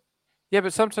 3-course meal. Yeah,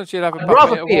 but sometimes you'd have a I'd buffet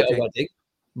rather at a be wedding. at a wedding,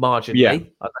 marginally. Yeah.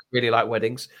 I don't really like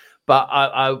weddings, but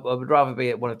I would rather be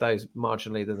at one of those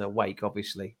marginally than a wake,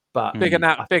 obviously. But Big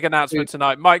announcement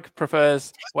tonight. Mike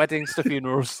prefers weddings to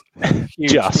funerals.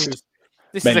 Huge. Just.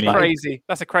 This Mainly.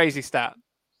 that's a crazy stat.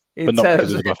 But not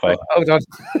because of the buffet. Hold on.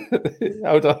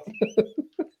 Hold on.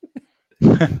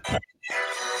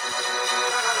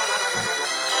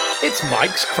 It's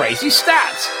Mike's crazy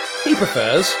stat. He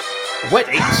prefers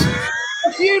weddings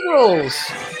to funerals.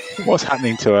 What's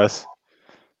happening to us?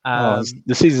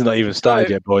 The season's not even started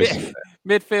yet, boys.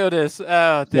 Midfielders.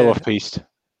 Oh, dear. No off-piste.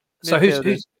 So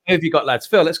who have you got, lads?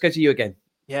 Phil, let's go to you again.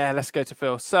 Yeah, let's go to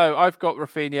Phil. So I've got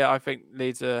Rafinha. I think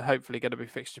Leeds are hopefully going to be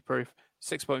fixture-proof.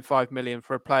 6.5 million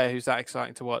for a player who's that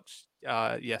exciting to watch.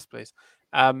 Yes, please.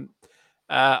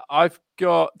 I've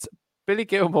got Billy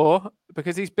Gilmore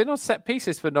because he's been on set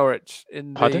pieces for Norwich.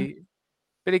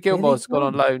 Billy Gilmore's gone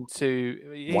on loan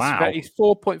to. He's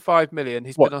 4.5 million.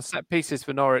 He's been on set pieces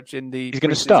for Norwich in the. He's going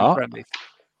to start. Friendlies.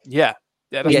 Yeah,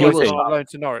 that's he why will he's start. on loan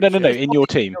to Norwich. No, in your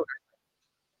team.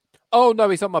 Oh no,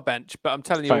 he's on my bench. But I'm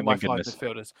telling you, all Thank my goodness. 5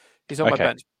 midfielders. He's on my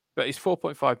bench, but he's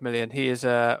 4.5 million. He is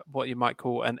what you might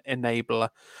call an enabler.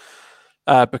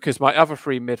 Because my other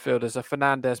 3 midfielders are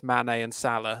Fernandes, Mane, and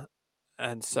Salah,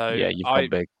 and so you've gone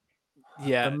big.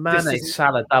 Yeah, the Mane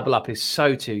Salah double up is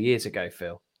so 2 years ago,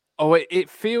 Phil. Oh, it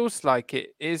feels like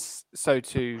it is so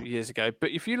 2 years ago.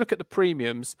 But if you look at the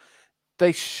premiums,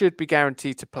 they should be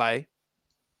guaranteed to play.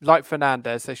 Like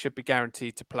Fernandes, they should be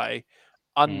guaranteed to play.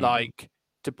 Unlike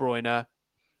De Bruyne,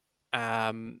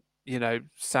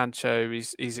 Sancho,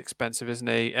 he's expensive, isn't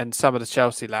he? And some of the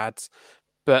Chelsea lads.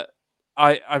 But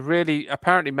I really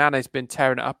apparently Mane's been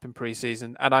tearing it up in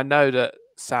pre-season, and I know that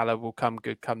Salah will come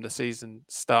good come the season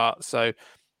start. So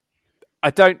I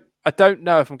don't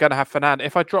know if I'm going to have Fernandes.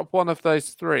 If I drop one of those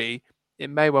three, it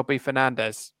may well be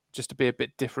Fernandes, just to be a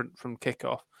bit different from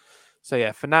kickoff. So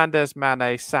yeah, Fernandes,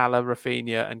 Mane, Salah,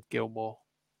 Rafinha, and Gilmore.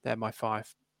 They're my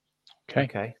 5.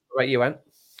 Okay. Right, you went.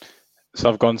 So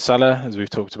I've gone Salah, as we've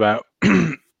talked about.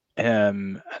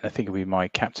 And I think it'll be my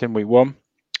captain week 1.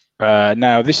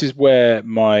 Now, this is where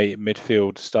my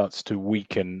midfield starts to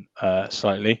weaken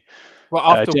slightly. Well,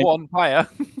 after one player.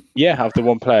 Yeah, after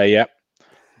one player, yeah.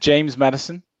 James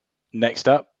Maddison, next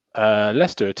up.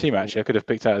 Leicester, a team actually I could have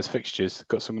picked out as fixtures.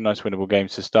 Got some nice winnable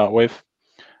games to start with.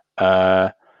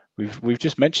 We've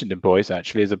just mentioned him, boys,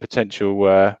 actually, as a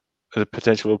potential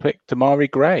pick. Damari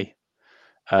Gray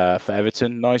for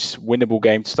Everton. Nice winnable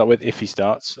game to start with if he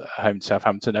starts at home to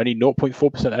Southampton. Only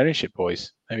 0.4% ownership,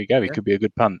 boys. There we go. He could be a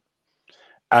good punt.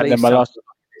 And Please then my last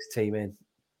this team in.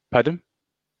 Pardon?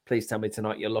 Please tell me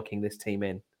tonight you're locking this team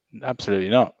in. Absolutely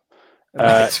not.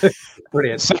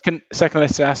 Brilliant. Second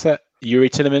Leicester asset, Yuri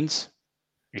Tillemans.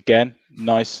 Again,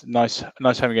 nice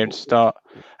home game to start.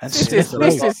 And Smith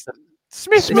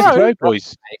Rowe,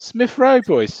 boys. Smith Rowe,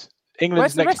 boys.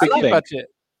 England's Where's next the big rest of thing. your budget?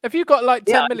 Have you got like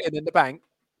 10 million in the bank?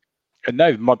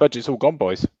 No, my budget's all gone,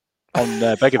 boys. On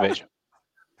Begovic.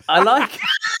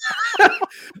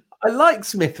 I like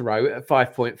Smith Rowe at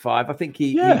 5.5. I think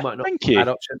he might not be a bad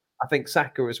option. I think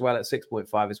Saka as well at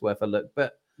 6.5 is worth a look,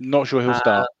 but not sure he'll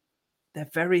start. They're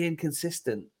very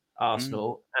inconsistent,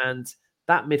 Arsenal, and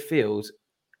that midfield.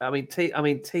 I mean,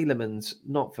 Tielemans,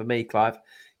 not for me, Clive.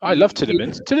 I love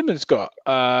Tielemans. Tielemans got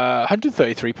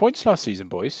 133 points last season,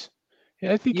 boys.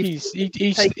 Yeah, I think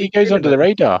he goes under the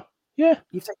radar. Yeah,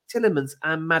 you take Tielemans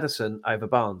and Maddison over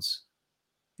Barnes.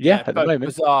 Yeah, at the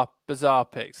moment. Bizarre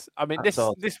picks. I mean,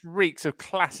 this reeks of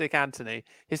classic Anthony.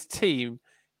 His team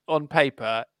on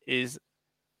paper is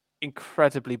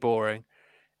incredibly boring.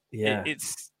 Yeah,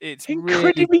 it's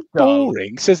incredibly really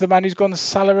boring. Says the man who's gone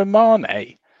Salah and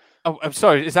Mane. Oh, I'm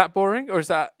sorry. Is that boring or is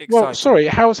that exciting? Well, sorry.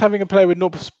 How's having a player with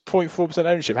 0.4%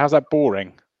 ownership? How's that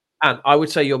boring? And I would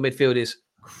say your midfield is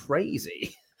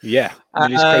crazy. Yeah, as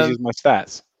crazy as my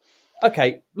stats.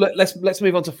 Okay, let's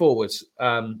move on to forwards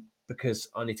because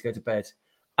I need to go to bed.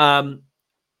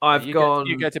 You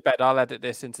go to bed. I'll edit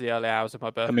this into the early hours of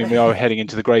my birthday. I mean, we are heading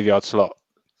into the graveyard slot,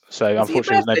 so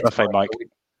unfortunately, there's no buffet, Mike.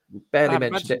 We barely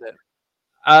mentioned it.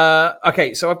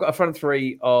 Okay, so I've got a front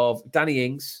three of Danny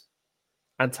Ings,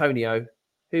 Antonio,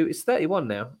 who is 31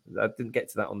 now. I didn't get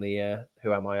to that on the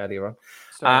Who Am I earlier on.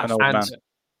 And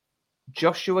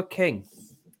Joshua King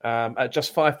at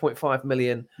just 5.5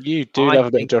 million. You do love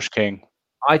a bit of Josh King.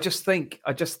 I just think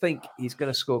he's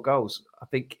going to score goals. I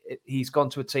think he's gone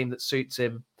to a team that suits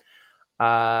him.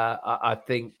 I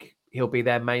think he'll be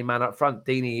their main man up front.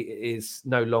 Deeney is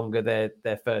no longer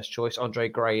their first choice. Andre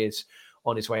Gray is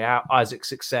on his way out. Isaac's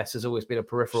success has always been a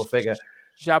peripheral figure.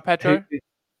 João Pedro?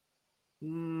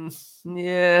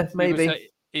 Yeah, maybe.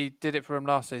 He did it for him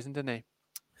last season, didn't he?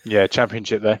 Yeah,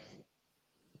 championship there.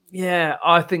 Yeah,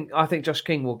 I think Josh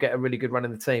King will get a really good run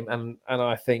in the team, and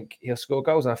I think he'll score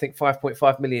goals. And I think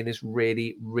 5.5 million is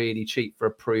really, really cheap for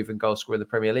a proven goal scorer in the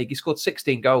Premier League. He scored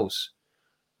 16 goals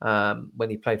when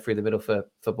he played through the middle for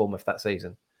Bournemouth that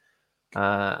season.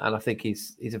 And I think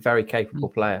he's a very capable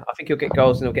player. I think he'll get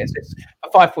goals and he'll get assists.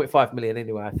 5.5 million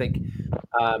anyway. I think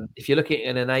if you're looking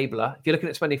at an enabler, if you're looking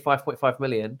at spending 5.5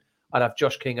 million, I'd have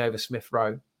Josh King over Smith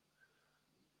Rowe.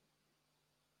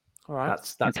 All right,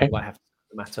 that's okay. All I have to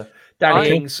matter. Danny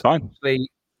Ings, fine.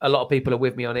 A lot of people are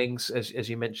with me on Ings, as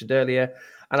you mentioned earlier,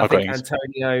 and I think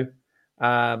Antonio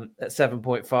at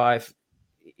 7.5.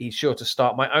 He's sure to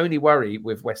start. My only worry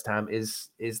with West Ham is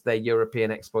their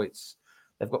European exploits.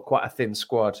 They've got quite a thin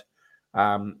squad,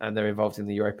 and they're involved in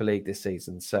the Europa League this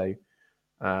season. So,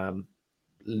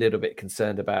 little bit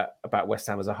concerned about West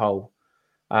Ham as a whole.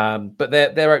 But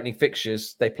their opening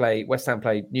fixtures, West Ham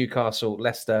play Newcastle,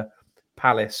 Leicester,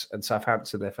 Palace, and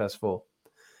Southampton their first four.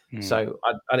 So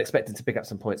I'd expect him to pick up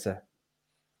some points there.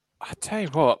 I tell you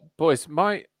what, boys,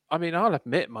 I'll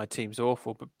admit my team's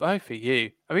awful, but both of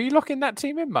you, are you locking that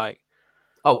team in, Mike?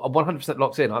 Oh, I'm 100%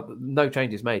 locked in. No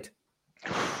changes made.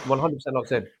 100%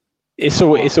 locked in. It's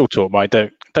all talk, Mike.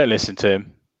 Don't listen to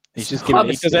him. He's just giving.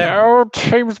 He says, "Oh,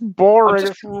 team's boring.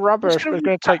 It's rubbish. It's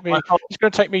going to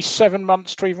take me 7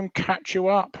 months to even catch you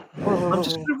up." I'm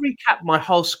just going to recap my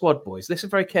whole squad, boys. Listen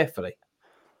very carefully.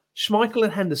 Schmeichel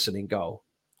and Henderson in goal.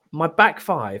 My back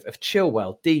five of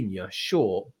Chilwell, Digne,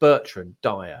 Shaw, Bertrand,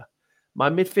 Dyer. My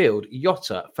midfield,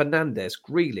 Jota, Fernandes,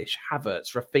 Grealish,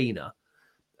 Havertz, Rafinha.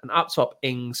 And up top,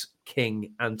 Ings,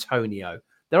 King, Antonio.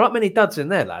 There aren't many duds in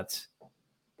there, lads.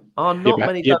 are not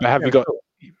many. Yeah, but have you got?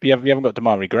 You haven't got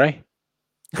Damari Gray.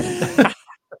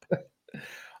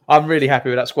 I'm really happy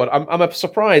with that squad. I'm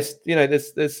surprised.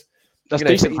 There's that's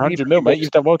decent for 100 mil, mate.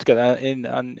 You've done well to get that in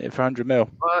for 100 mil.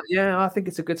 Yeah, I think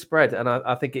it's a good spread, and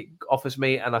I think it offers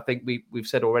me. And I think we've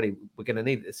said already we're going to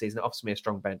need it this season. It offers me a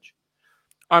strong bench.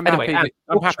 I'm happy.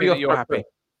 I'm happy that you're happy.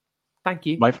 Thank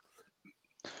you.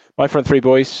 My front three,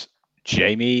 boys.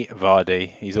 Jamie Vardy.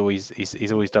 He's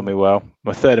always done me well.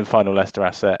 My third and final Leicester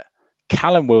asset,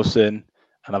 Callum Wilson,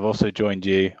 and I've also joined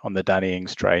you on the Danny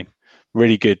Ings train.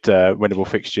 Really good winnable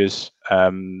fixtures.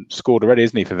 Scored already,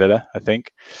 isn't he, for Villa, I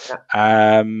think?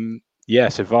 Yeah.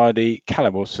 So Vardy,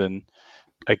 Callum Wilson.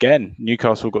 Again,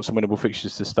 Newcastle got some winnable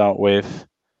fixtures to start with.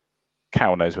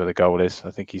 Cal knows where the goal is.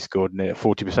 I think he scored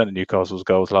 40% of Newcastle's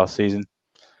goals last season.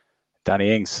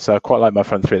 Danny Ings. So I quite like my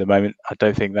front three at the moment. I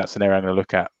don't think that's an area I'm going to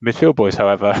look at. Midfield boys,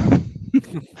 however,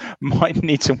 might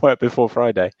need some work before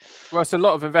Friday. Well, it's a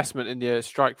lot of investment in your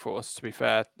strike force, to be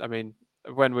fair. I mean,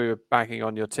 when we were banging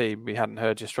on your team, we hadn't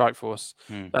heard your strike force.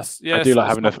 I do like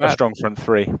having a strong front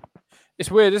three. It's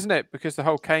weird, isn't it? Because the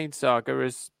whole Kane saga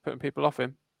is putting people off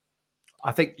him.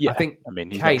 I think. I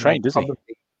mean, he's not trained, is he?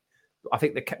 I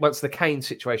think once the Kane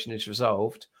situation is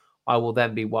resolved, I will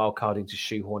then be wildcarding to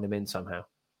shoehorn him in somehow.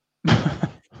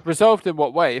 Resolved in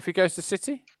what way? If he goes to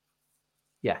City?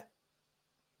 Yeah.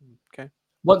 Okay.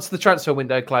 Once the transfer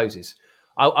window closes,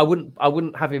 I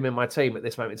wouldn't have him in my team at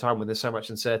this moment in time when there's so much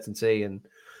uncertainty and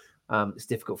it's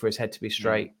difficult for his head to be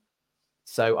straight.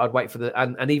 So I'd wait for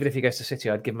and even if he goes to City,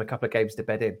 I'd give him a couple of games to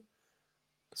bed in.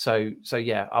 So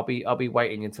yeah, I'll be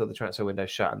waiting until the transfer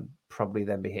window's shut and probably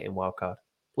then be hitting wildcard.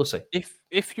 We'll see.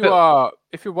 If you're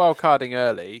wildcarding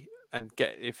early and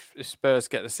if Spurs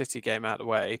get the City game out of the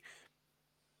way,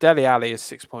 Dele Alli is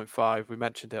 6.5. We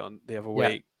mentioned it on the other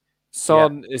week.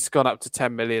 Son has gone up to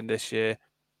 10 million this year.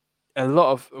 A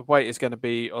lot of weight is going to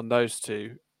be on those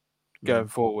two going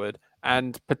forward.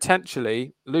 And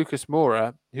potentially Lucas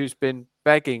Moura, who's been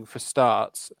begging for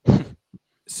starts,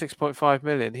 6.5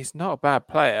 million. He's not a bad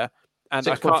player. And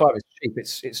 6.5 is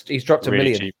cheap. He's dropped a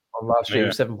million cheap on last year.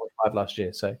 7.5 last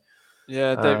year. So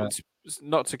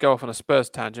not to go off on a Spurs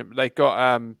tangent, but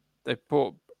they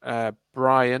bought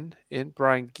Brian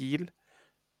Gill,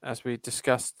 as we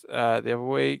discussed the other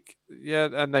week. Yeah,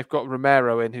 and they've got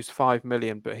Romero in, who's 5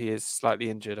 million, but he is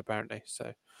slightly injured apparently.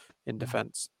 So in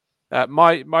defence,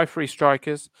 my three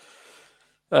strikers,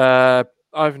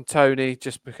 Ivan Toney,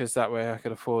 just because that way I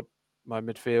can afford my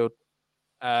midfield.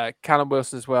 Callum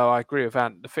Wilson as well. I agree with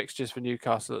Ant. The fixtures for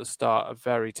Newcastle at the start are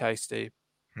very tasty.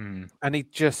 And he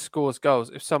just scores goals.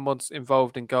 If someone's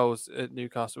involved in goals at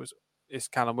Newcastle, it's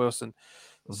Callum Wilson.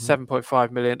 7.5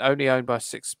 million, only owned by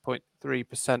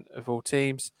 6.3% of all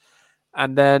teams.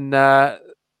 And then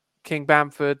King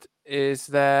Bamford is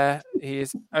there. He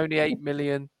is only 8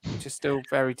 million, which is still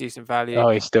very decent value. Oh,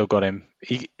 he's still got him.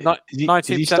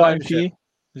 19% ownership.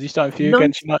 Is he starting for you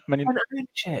against Man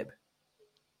United?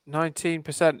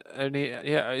 19% only.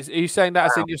 Yeah, are you saying that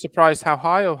as in you're surprised how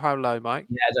high or how low, Mike?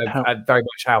 Yeah, very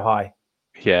much how high.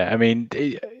 Yeah, I mean,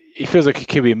 he feels like a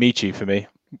Kiwi Amici for me.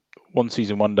 One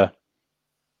season wonder.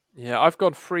 Yeah, I've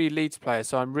got 3 Leeds players,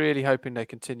 so I'm really hoping they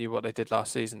continue what they did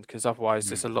last season, because otherwise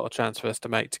there's a lot of transfers to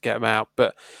make to get them out.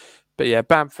 But yeah,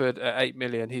 Bamford at 8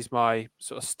 million, he's my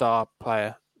sort of star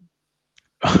player.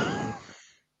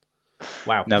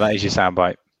 Wow. Now that is your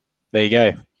soundbite. There you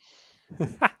go.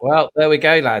 Well, there we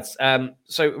go, lads.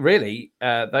 So really,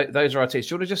 those are our teams.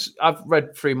 Do you want to just? I've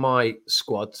read through my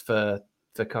squad for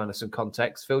kind of some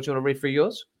context. Phil, do you want to read through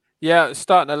yours? Yeah,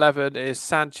 starting 11 is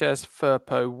Sanchez,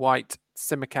 Firpo, White,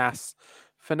 Tsimikas,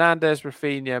 Fernandes,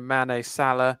 Rafinha, Mane,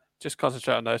 Salah. Just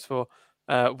concentrate on those 4.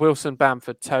 Wilson,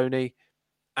 Bamford, Toney,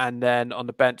 and then on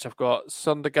the bench I've got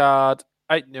Sundergaard,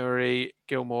 Aït-Nouri,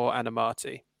 Gilmore, and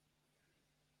Amati.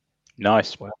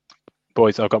 Nice. Well,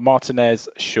 boys, I've got Martinez,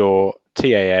 Shaw,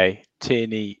 TAA,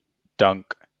 Tierney,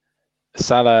 Dunk,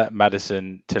 Salah,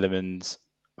 Maddison, Tielemans,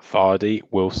 Vardy,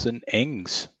 Wilson,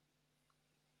 Ings.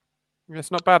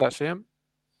 It's not bad, actually.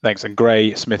 Thanks. And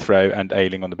Gray, Smith Rowe, and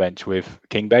Ayling on the bench with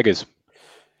King Beggars.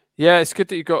 Yeah, it's good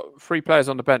that you've got 3 players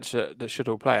on the bench that should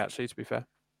all play, actually, to be fair.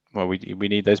 Well, we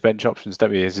need those bench options,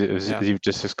 don't we? As you've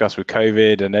just discussed with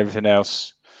COVID and everything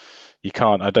else, you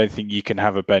can't. I don't think you can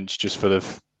have a bench just for the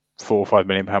 £4 or £5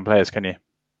 million players, can you?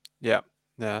 Yeah,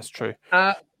 that's true.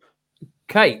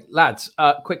 Okay, lads,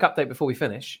 quick update before we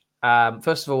finish.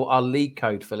 First of all, our league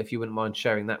code, Phil, if you wouldn't mind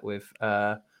sharing that with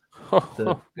the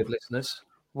good listeners.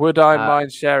 Would I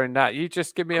mind sharing that? You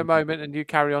just give me a moment and you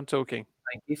carry on talking.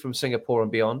 Thank you, from Singapore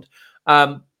and beyond.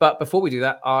 But before we do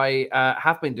that, I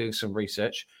have been doing some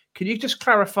research. Can you just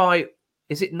clarify,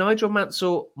 is it Nigel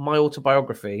Mansell, My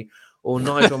Autobiography, or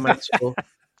Nigel Mansell?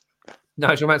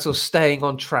 Nigel Mansell staying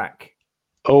on track.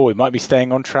 Oh, it might be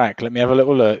staying on track. Let me have a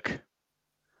little look.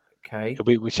 Okay. It'll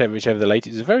be whichever the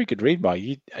latest. It's a very good read,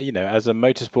 Mike. You know, as a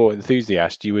motorsport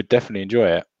enthusiast, you would definitely enjoy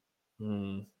it.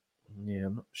 Yeah,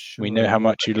 I'm not sure. We know how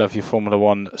much you love your Formula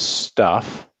One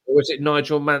stuff. Or was it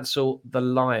Nigel Mansell, the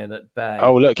Lion at Bay?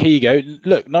 Oh, look, here you go.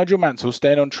 Look, Nigel Mansell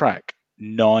staying on track.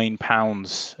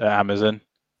 £9 at Amazon.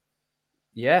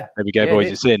 Yeah. There we go,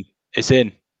 boys. It's in. It's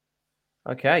in.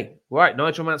 Okay. Right.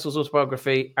 Nigel Mansell's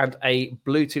autobiography and a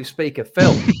Bluetooth speaker.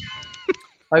 Phil,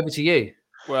 over to you.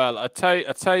 Well, I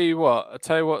tell you what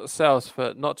sells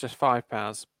for not just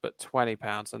 £5 but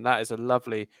 £20, and that is a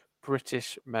lovely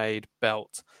British-made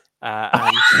belt.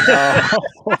 And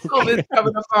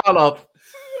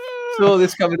saw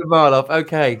this coming a mile off.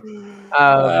 Okay.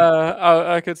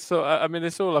 I could sort. I mean,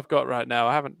 it's all I've got right now.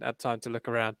 I haven't had time to look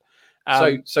around.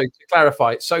 So to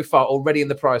clarify, so far already in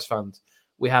the prize fund,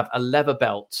 we have a leather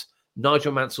belt,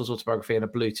 Nigel Mansell's autobiography, and a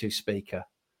Bluetooth speaker.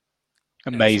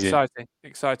 Amazing.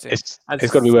 Exciting. It's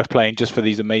got to be worth playing just for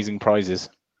these amazing prizes.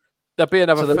 There'll be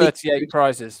another 38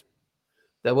 prizes.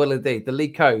 There will indeed. The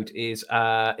league code is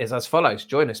as follows.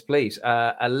 Join us, please.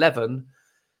 11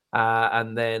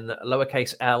 and then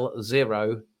lowercase L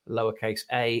 0 lowercase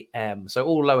A M. So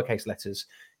all lowercase letters.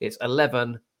 It's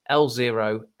 11 L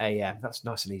 0 A M. That's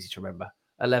nice and easy to remember.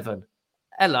 11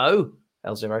 L-O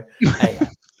L 0 A M.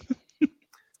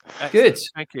 Good.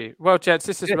 Thank you. Well, gents,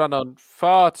 this has run on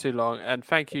far too long, and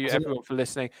thank you everyone for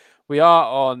listening. We are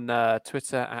on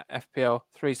Twitter at FPL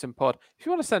Threesome Pod. If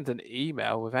you want to send an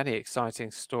email with any exciting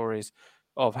stories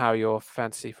of how your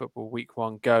fantasy football week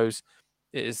 1 goes,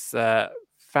 it is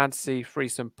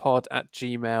fantasythreesomepod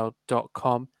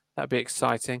 @gmail.com. That'd be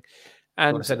exciting.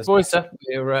 And boys,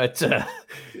 we're at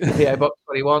PO Box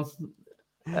 21,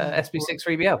 SB6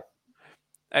 3BL.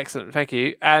 Excellent, thank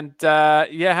you. And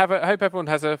hope everyone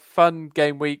has a fun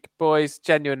game week, boys.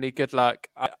 Genuinely, good luck.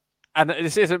 And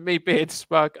this isn't me being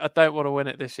smug. I don't want to win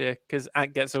it this year because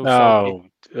Ant gets all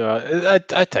salty.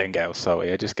 I don't get all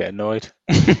salty. I just get annoyed.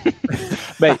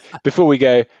 Mate, before we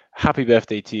go, happy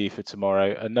birthday to you for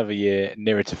tomorrow. Another year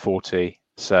nearer to 40.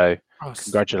 So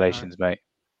congratulations, mate.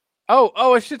 Oh,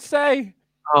 I should say.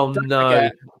 Oh,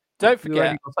 Don't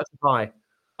forget such a high.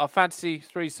 Our fantasy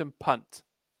threesome punt,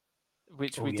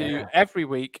 which we do every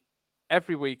week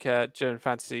during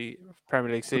fantasy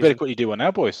Premier League season. I better what you do one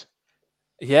now, boys.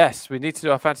 Yes, we need to do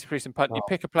our fantasy threesome punt. You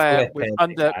pick a player with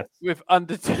under.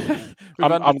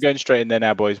 I'm going straight in there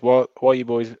now, boys. While you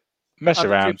boys mess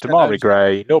around, Damari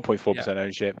Gray, 0.4%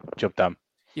 ownership, job done.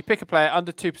 You pick a player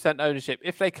under 2% ownership.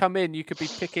 If they come in, you could be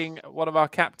picking one of our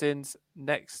captains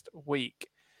next week.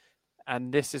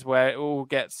 And this is where it all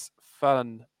gets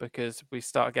fun because we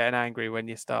start getting angry when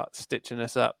you start stitching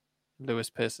us up,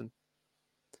 Lewis Pearson.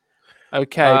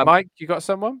 Okay, Mike, you got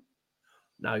someone?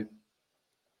 No,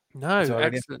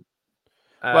 excellent.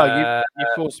 Well, you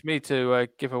forced me to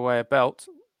give away a belt.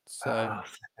 So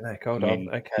hold on.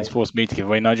 Okay, he's forced me to give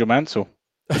away Nigel Mansell.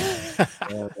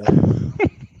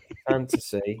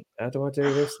 Fantasy. How do I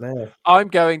do this now? I'm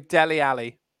going Dele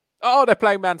Alli. Oh, they're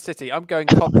playing Man City. I'm going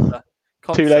Konsa.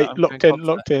 Too late. Locked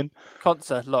in.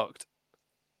 Konsa, locked.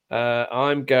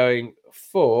 I'm going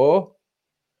for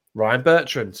Ryan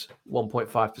Bertrand,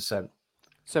 1.5%.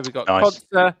 So we've got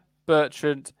Konsa,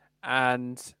 Bertrand,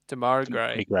 and Damari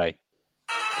Gray.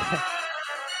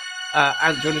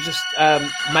 And do you want to just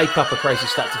make up a crazy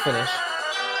stat to finish?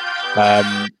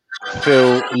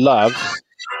 Phil loves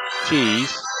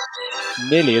cheese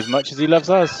nearly as much as he loves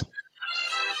us.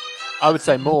 I would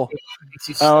say more.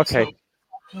 Oh, okay.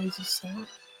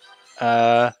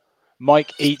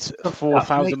 Mike eats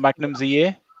 4,000 Magnums a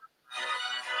year.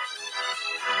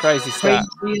 Crazy stat.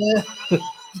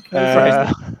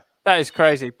 That is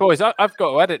crazy. Boys, I've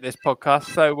got to edit this podcast,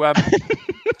 so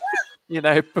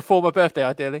before my birthday,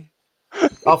 ideally.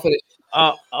 I'll finish.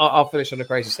 I'll finish on the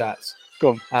crazy stats.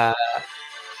 Go on.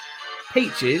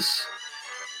 Peaches.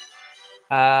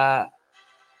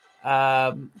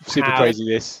 Super crazy.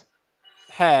 This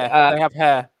hair. They have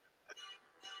hair.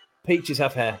 Peaches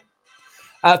have hair.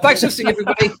 Thanks for listening,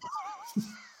 everybody.